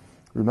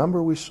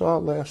 Remember we saw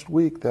last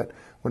week that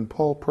when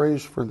Paul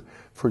prays for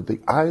the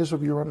eyes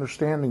of your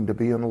understanding to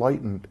be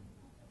enlightened,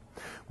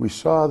 we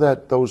saw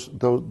that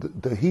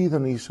the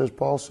heathen,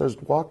 Paul says,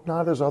 walk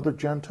not as other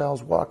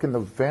Gentiles walk, in the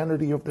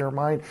vanity of their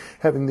mind,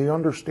 having the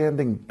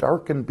understanding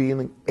darkened,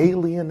 being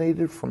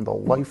alienated from the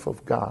life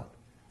of God.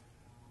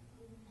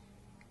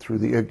 through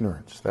the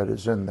ignorance that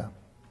is in them.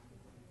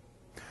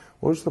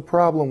 What was the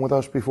problem with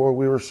us before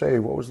we were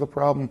saved? What was the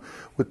problem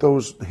with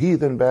those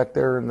heathen back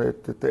there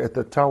at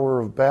the Tower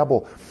of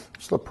Babel?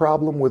 It's the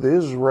problem with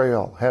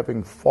Israel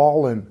having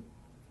fallen.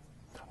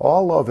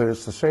 All of it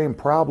is the same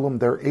problem.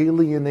 They're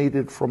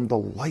alienated from the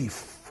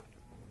life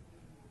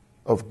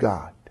of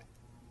God.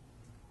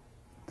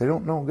 They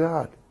don't know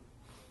God.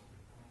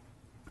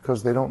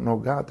 Because they don't know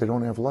God, they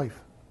don't have life.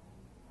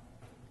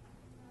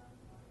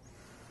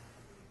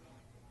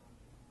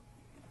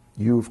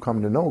 You've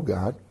come to know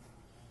God.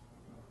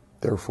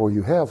 Therefore,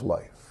 you have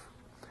life.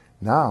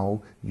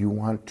 Now, you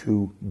want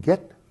to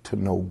get to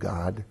know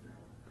God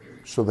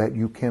so that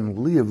you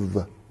can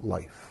live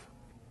life.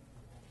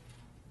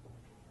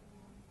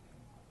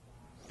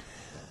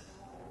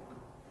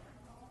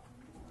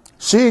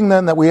 Seeing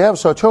then that we have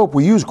such hope,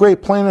 we use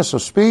great plainness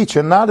of speech,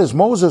 and not as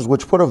Moses,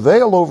 which put a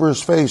veil over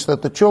his face,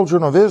 that the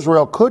children of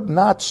Israel could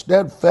not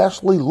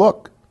steadfastly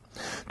look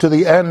to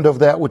the end of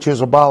that which is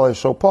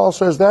abolished. So Paul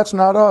says, that's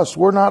not us.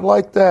 We're not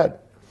like that.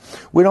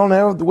 We don't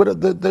have,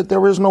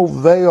 there is no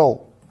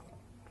veil.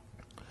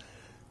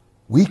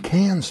 We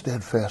can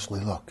steadfastly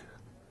look.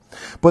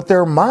 But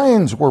their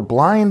minds were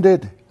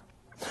blinded.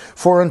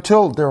 For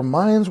until their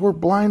minds were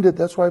blinded,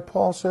 that's why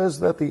Paul says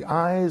that the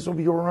eyes of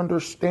your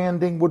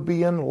understanding would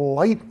be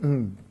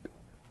enlightened.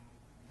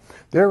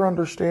 Their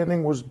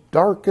understanding was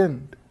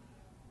darkened.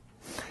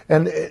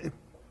 And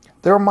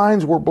their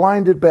minds were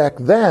blinded back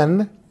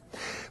then.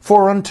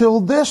 For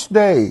until this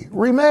day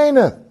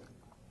remaineth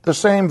the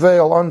same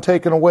veil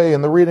untaken away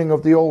in the reading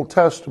of the Old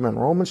Testament.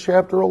 Romans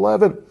chapter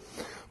 11.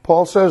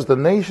 Paul says that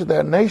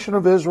nation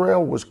of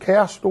Israel was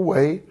cast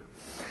away,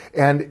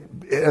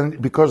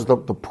 and because the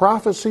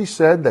prophecy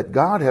said that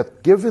God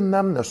hath given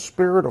them the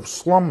spirit of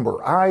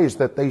slumber, eyes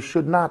that they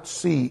should not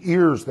see,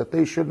 ears that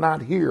they should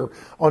not hear,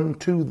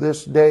 unto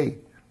this day.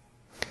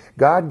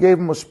 God gave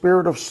them a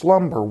spirit of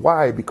slumber.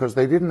 Why? Because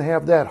they didn't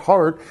have that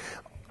heart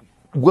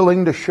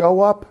willing to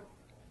show up.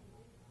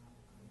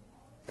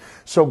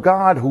 So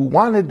God, who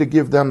wanted to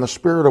give them the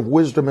spirit of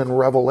wisdom and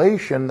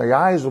revelation, the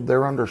eyes of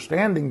their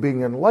understanding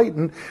being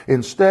enlightened,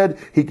 instead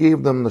he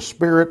gave them the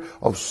spirit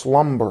of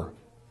slumber.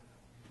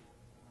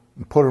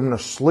 And put them to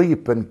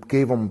sleep and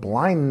gave them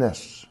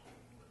blindness.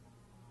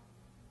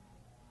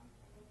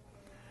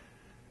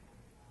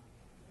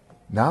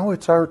 Now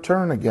it's our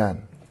turn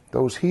again.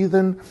 Those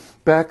heathen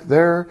back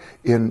there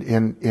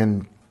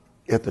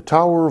at the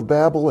Tower of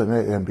Babel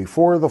and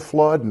before the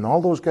flood, and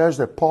all those guys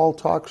that Paul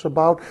talks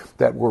about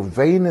that were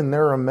vain in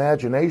their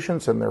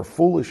imaginations and their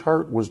foolish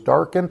heart was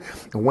darkened.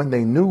 And when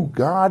they knew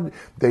God,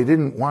 they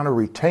didn't want to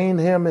retain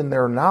him in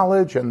their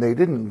knowledge, and they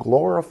didn't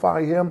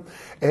glorify him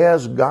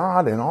as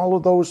God, and all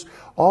of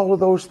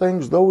those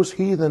things. Those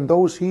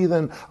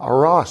heathen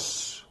are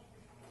us.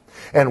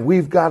 And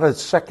we've got a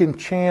second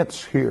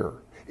chance here.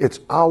 It's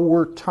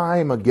our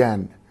time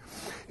again.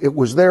 It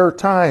was their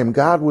time.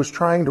 God was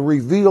trying to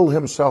reveal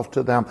himself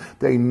to them.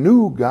 They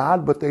knew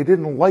God, but they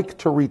didn't like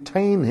to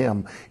retain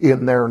him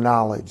in their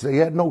knowledge. They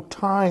had no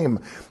time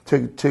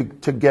to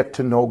get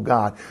to know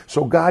God.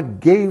 So God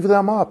gave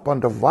them up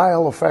unto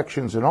vile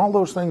affections and all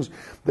those things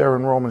there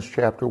in Romans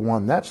chapter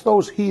 1. That's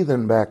those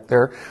heathen back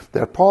there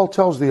that Paul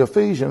tells the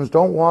Ephesians,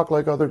 don't walk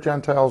like other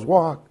Gentiles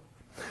walk.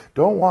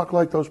 Don't walk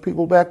like those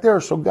people back there.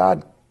 So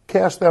God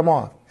cast them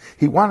off.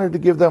 He wanted to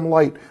give them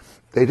light.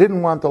 They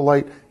didn't want the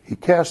light. He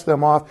casts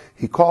them off.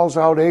 He calls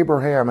out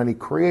Abraham, and he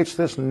creates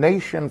this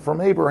nation from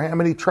Abraham,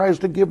 and he tries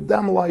to give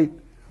them light,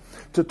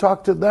 to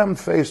talk to them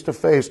face to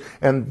face,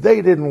 and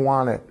they didn't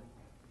want it.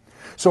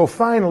 So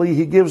finally,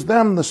 he gives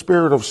them the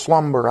spirit of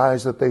slumber,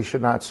 eyes that they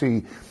should not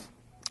see,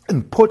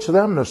 and puts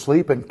them to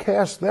sleep and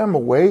casts them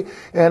away,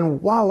 and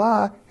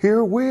voila,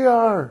 here we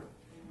are.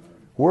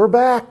 We're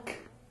back.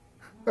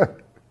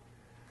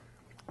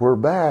 We're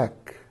back.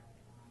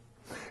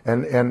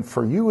 And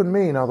for you and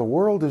me, now the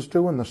world is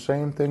doing the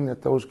same thing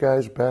that those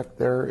guys back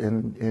there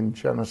in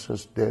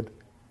Genesis did.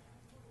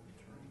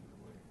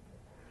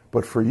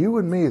 But for you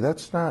and me,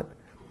 that's not,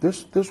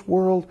 this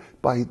world,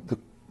 by the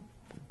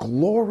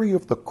glory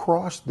of the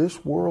cross,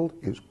 this world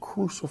is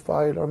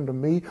crucified unto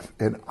me,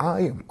 and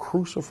I am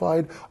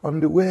crucified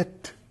unto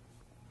it.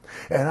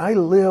 And I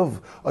live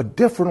a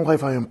different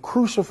life. I am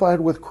crucified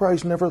with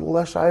Christ,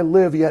 nevertheless I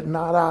live, yet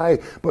not I,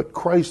 but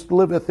Christ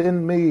liveth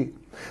in me.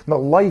 The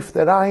life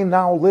that I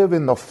now live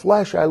in the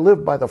flesh, I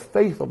live by the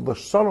faith of the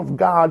Son of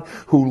God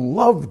who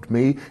loved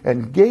me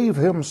and gave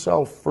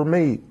himself for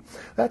me.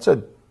 That's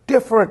a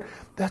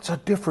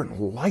different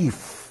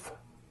life.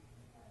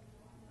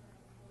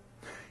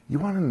 You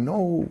want to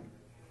know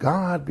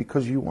God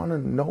because you want to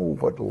know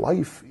what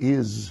life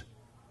is.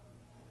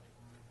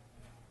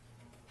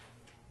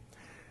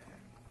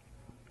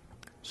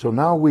 So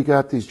now we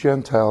got these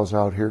Gentiles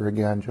out here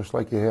again, just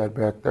like you had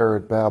back there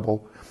at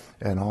Babel.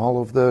 And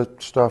all of the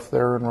stuff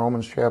there in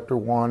Romans chapter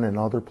 1 and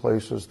other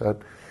places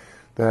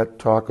that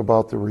talk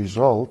about the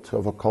result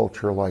of a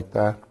culture like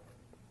that.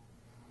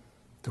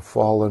 The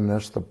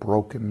fallenness, the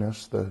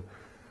brokenness, the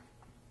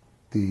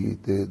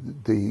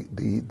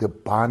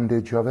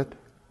bondage of it.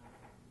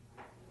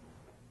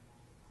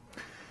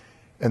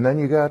 And then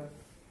you got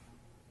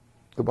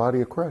the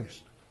body of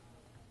Christ.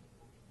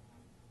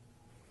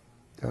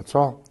 That's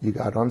all. You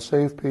got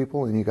unsaved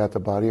people and you got the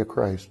body of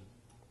Christ.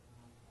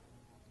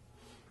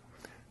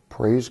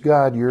 Praise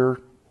God,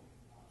 you're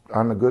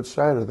on the good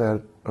side of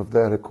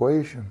that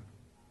equation.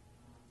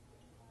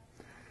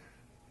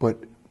 But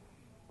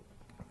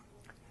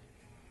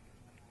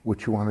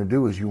what you want to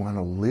do is you want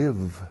to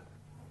live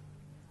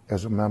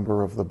as a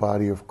member of the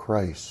body of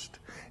Christ.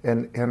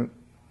 And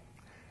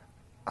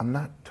I'm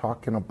not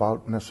talking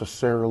about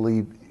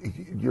necessarily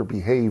your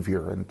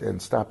behavior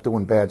and stop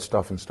doing bad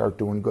stuff and start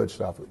doing good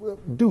stuff.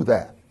 Do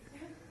that.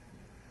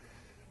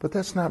 But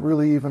that's not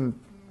really even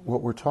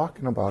what we're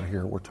talking about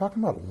here. We're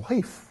talking about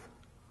life.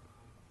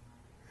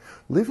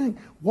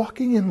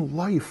 Walking in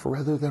life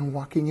rather than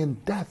walking in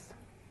death.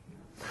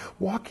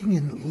 Walking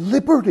in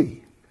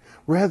liberty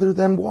rather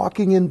than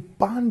walking in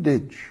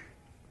bondage.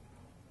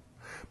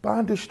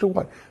 Bondage to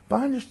what?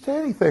 Bondage to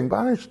anything.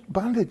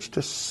 Bondage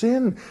to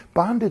sin.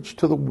 Bondage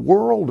to the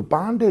world.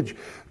 Bondage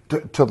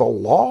to the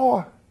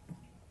law.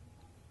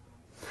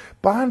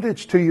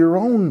 Bondage to your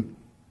own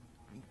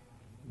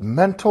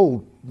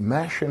mental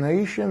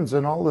machinations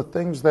and all the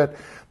things that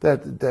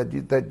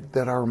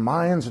our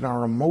minds and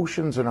our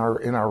emotions and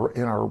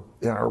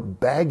our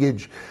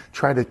baggage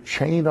try to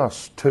chain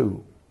us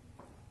to.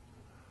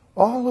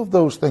 All of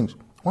those things.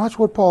 Watch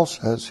what Paul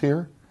says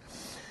here.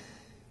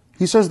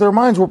 He says, their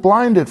minds were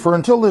blinded, for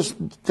until this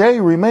day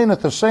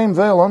remaineth the same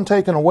veil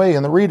untaken away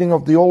in the reading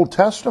of the Old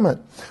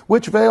Testament,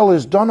 which veil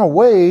is done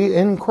away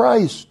in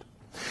Christ.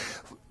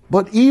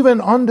 But even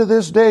unto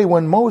this day,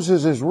 when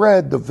Moses is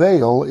read, the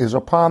veil is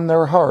upon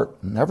their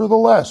heart.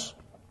 Nevertheless,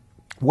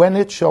 when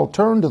it shall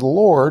turn to the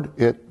Lord,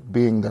 it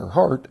being their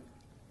heart,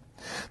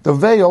 the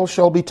veil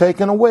shall be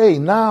taken away.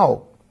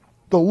 Now,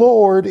 the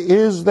Lord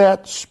is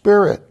that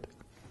Spirit,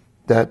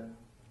 that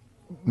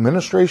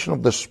ministration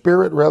of the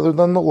Spirit rather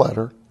than the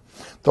letter.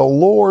 The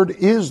Lord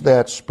is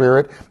that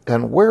Spirit,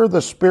 and where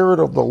the Spirit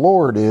of the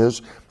Lord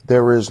is,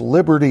 there is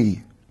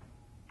liberty.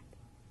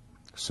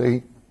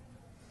 See?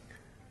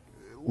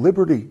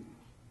 Liberty.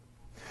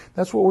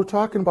 That's what we're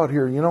talking about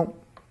here. You know,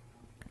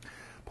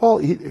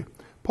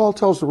 Paul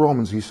tells the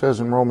Romans, he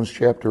says in Romans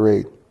chapter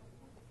 8,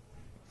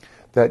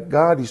 that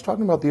God, he's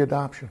talking about the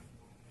adoption.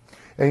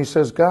 And he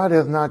says, God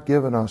hath not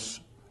given us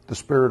the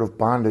spirit of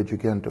bondage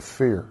again to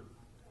fear.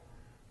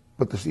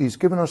 But he's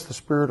given us the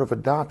spirit of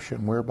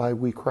adoption, whereby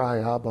we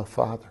cry, Abba,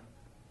 Father.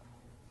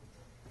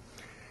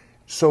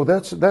 So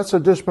that's a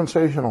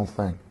dispensational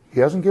thing. He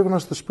hasn't given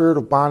us the spirit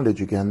of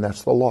bondage again,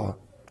 that's the law,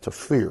 to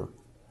fear.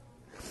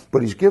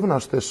 But he's given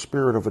us this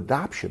spirit of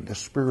adoption, this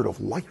spirit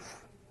of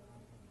life.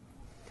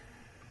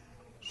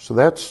 So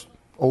that's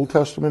Old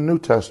Testament, New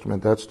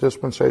Testament. That's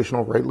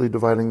dispensational, rightly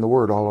dividing the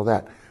word, all of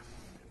that.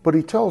 But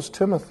he tells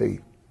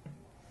Timothy,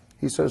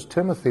 he says,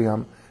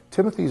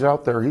 Timothy's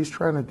out there, he's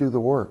trying to do the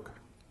work.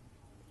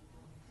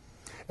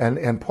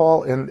 And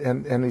Paul,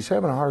 and he's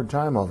having a hard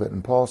time of it.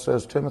 And Paul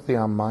says, Timothy,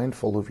 I'm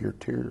mindful of your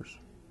tears.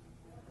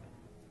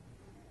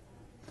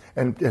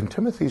 And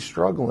Timothy's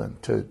struggling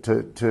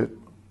to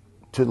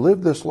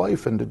live this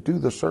life and to do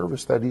the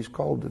service that he's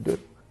called to do.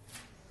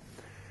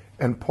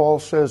 And Paul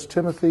says,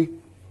 Timothy,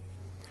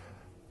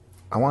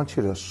 I want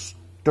you to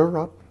stir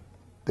up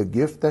the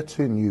gift that's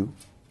in you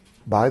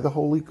by the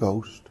Holy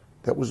Ghost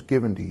that was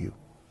given to you.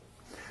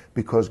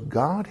 Because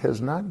God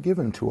has not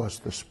given to us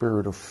the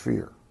spirit of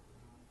fear.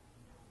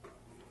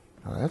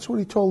 Now, that's what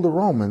he told the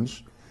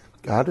Romans.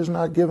 God has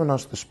not given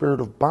us the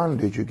spirit of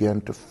bondage again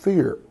to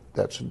fear.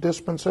 That's a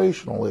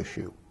dispensational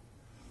issue.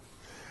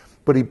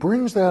 But he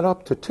brings that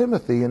up to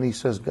Timothy and he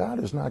says, God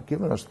has not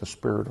given us the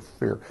spirit of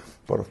fear,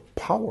 but of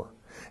power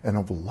and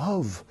of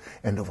love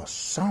and of a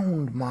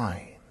sound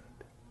mind.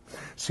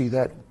 See,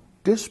 that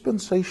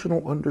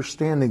dispensational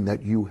understanding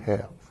that you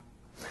have,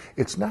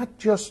 it's not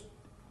just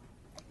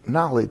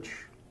knowledge.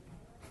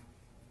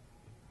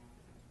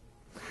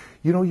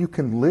 You know, you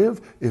can live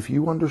if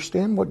you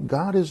understand what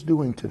God is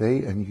doing today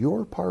and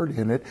your part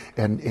in it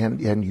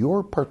and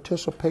your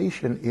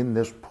participation in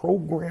this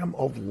program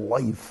of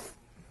life.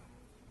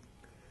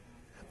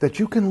 That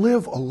you can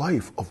live a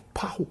life of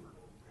power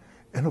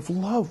and of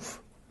love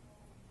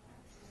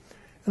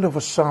and of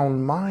a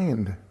sound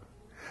mind.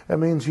 That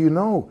means you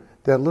know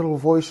that little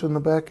voice in the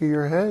back of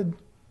your head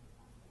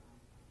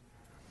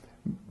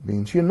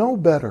means you know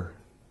better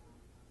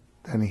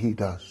than he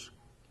does.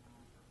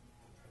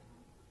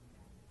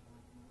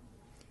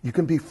 You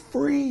can be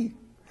free.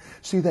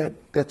 See,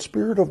 that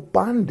spirit of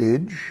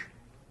bondage,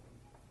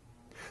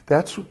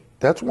 that's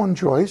one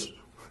choice.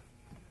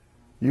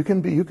 You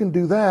can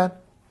do that.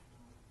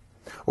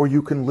 Or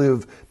you can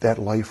live that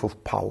life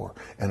of power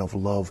and of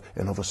love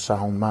and of a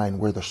sound mind.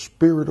 Where the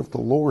Spirit of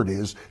the Lord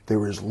is,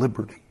 there is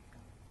liberty.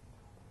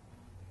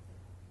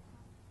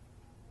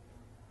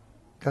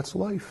 That's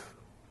life.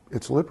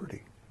 It's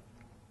liberty.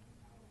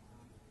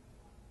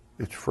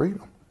 It's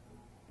freedom.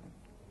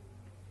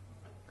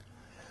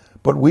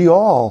 But we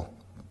all,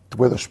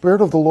 where the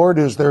Spirit of the Lord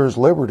is, there is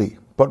liberty.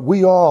 But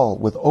we all,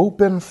 with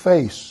open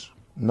face,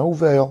 no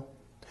veil,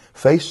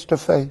 face to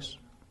face,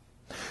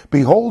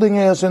 Beholding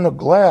as in a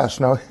glass.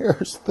 Now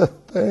here's the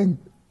thing.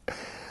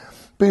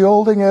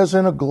 Beholding as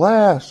in a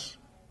glass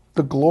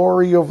the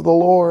glory of the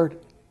Lord,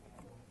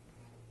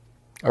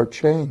 are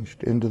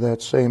changed into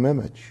that same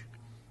image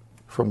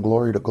from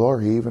glory to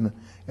glory, even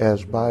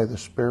as by the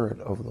Spirit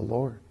of the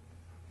Lord.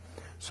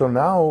 So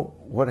now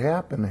what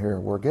happened here?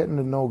 We're getting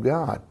to know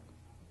God.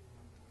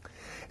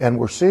 And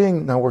we're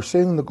seeing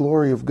the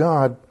glory of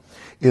God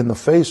in the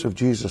face of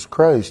Jesus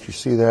Christ. You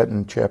see that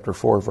in chapter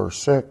 4, verse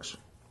 6.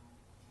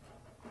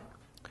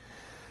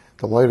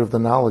 The light of the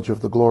knowledge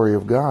of the glory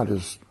of God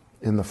is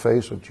in the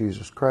face of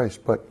Jesus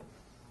Christ. But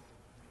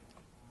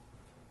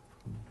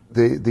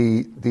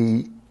the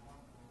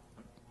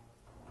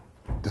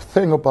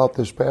thing about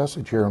this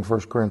passage here in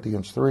 1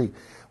 Corinthians 3,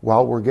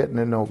 while we're getting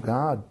to know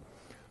God,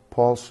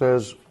 Paul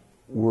says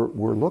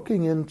we're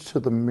looking into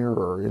the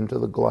mirror, into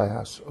the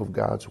glass of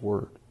God's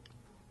Word.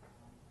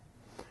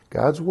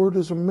 God's Word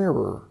is a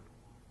mirror.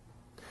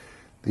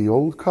 The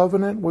Old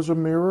Covenant was a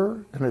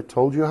mirror, and it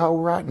told you how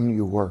rotten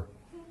you were,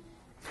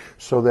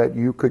 so that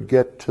you could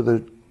get to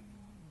the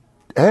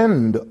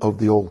end of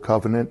the Old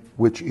Covenant,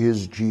 which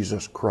is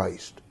Jesus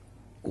Christ,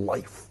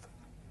 life.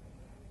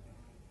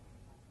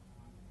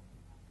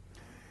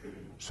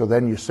 So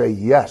then you say,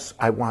 yes,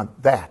 I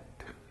want that,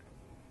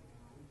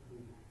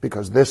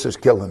 because this is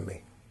killing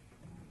me,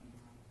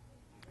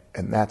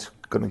 and that's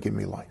going to give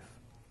me life.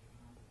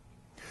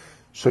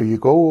 So you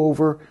go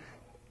over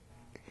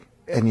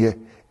and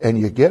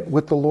you get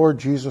with the Lord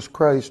Jesus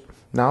Christ.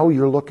 Now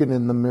you're looking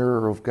in the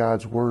mirror of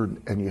God's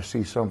Word and you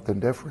see something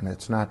different.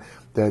 It's not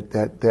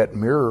that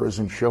mirror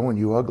isn't showing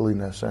you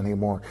ugliness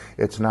anymore.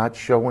 It's not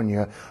showing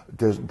you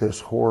this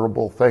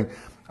horrible thing.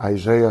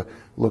 Isaiah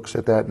looks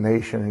at that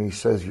nation and he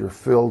says, you're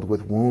filled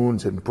with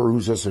wounds and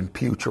bruises and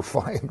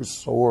putrefying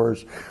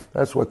sores.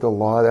 That's what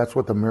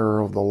the mirror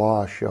of the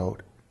law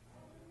showed.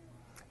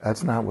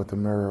 That's not what the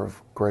mirror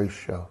of grace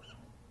shows.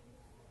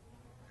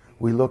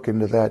 We look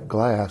into that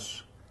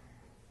glass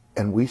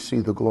and we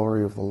see the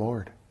glory of the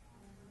Lord.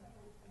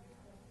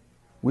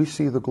 We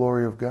see the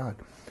glory of God.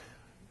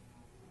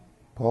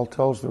 Paul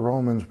tells the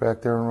Romans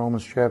back there in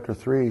Romans chapter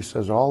 3, he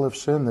says, all have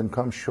sinned and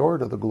come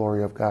short of the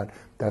glory of God.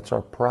 That's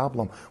our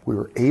problem. We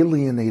were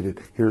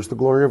alienated. Here's the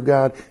glory of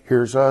God.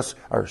 Here's us.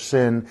 Our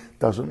sin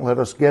doesn't let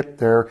us get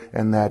there.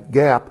 And that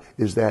gap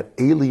is that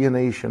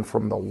alienation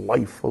from the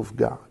life of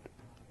God.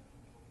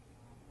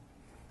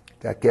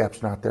 That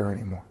gap's not there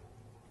anymore.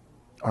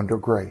 Under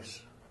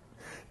grace.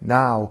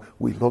 Now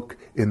we look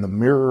in the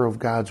mirror of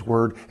God's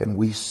Word and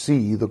we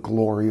see the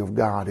glory of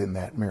God in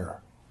that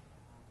mirror.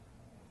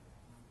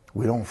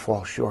 We don't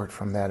fall short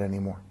from that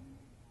anymore.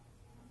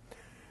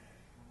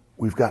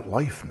 We've got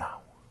life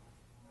now.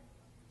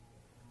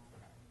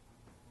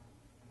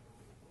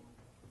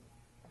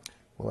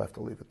 We'll have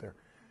to leave it there.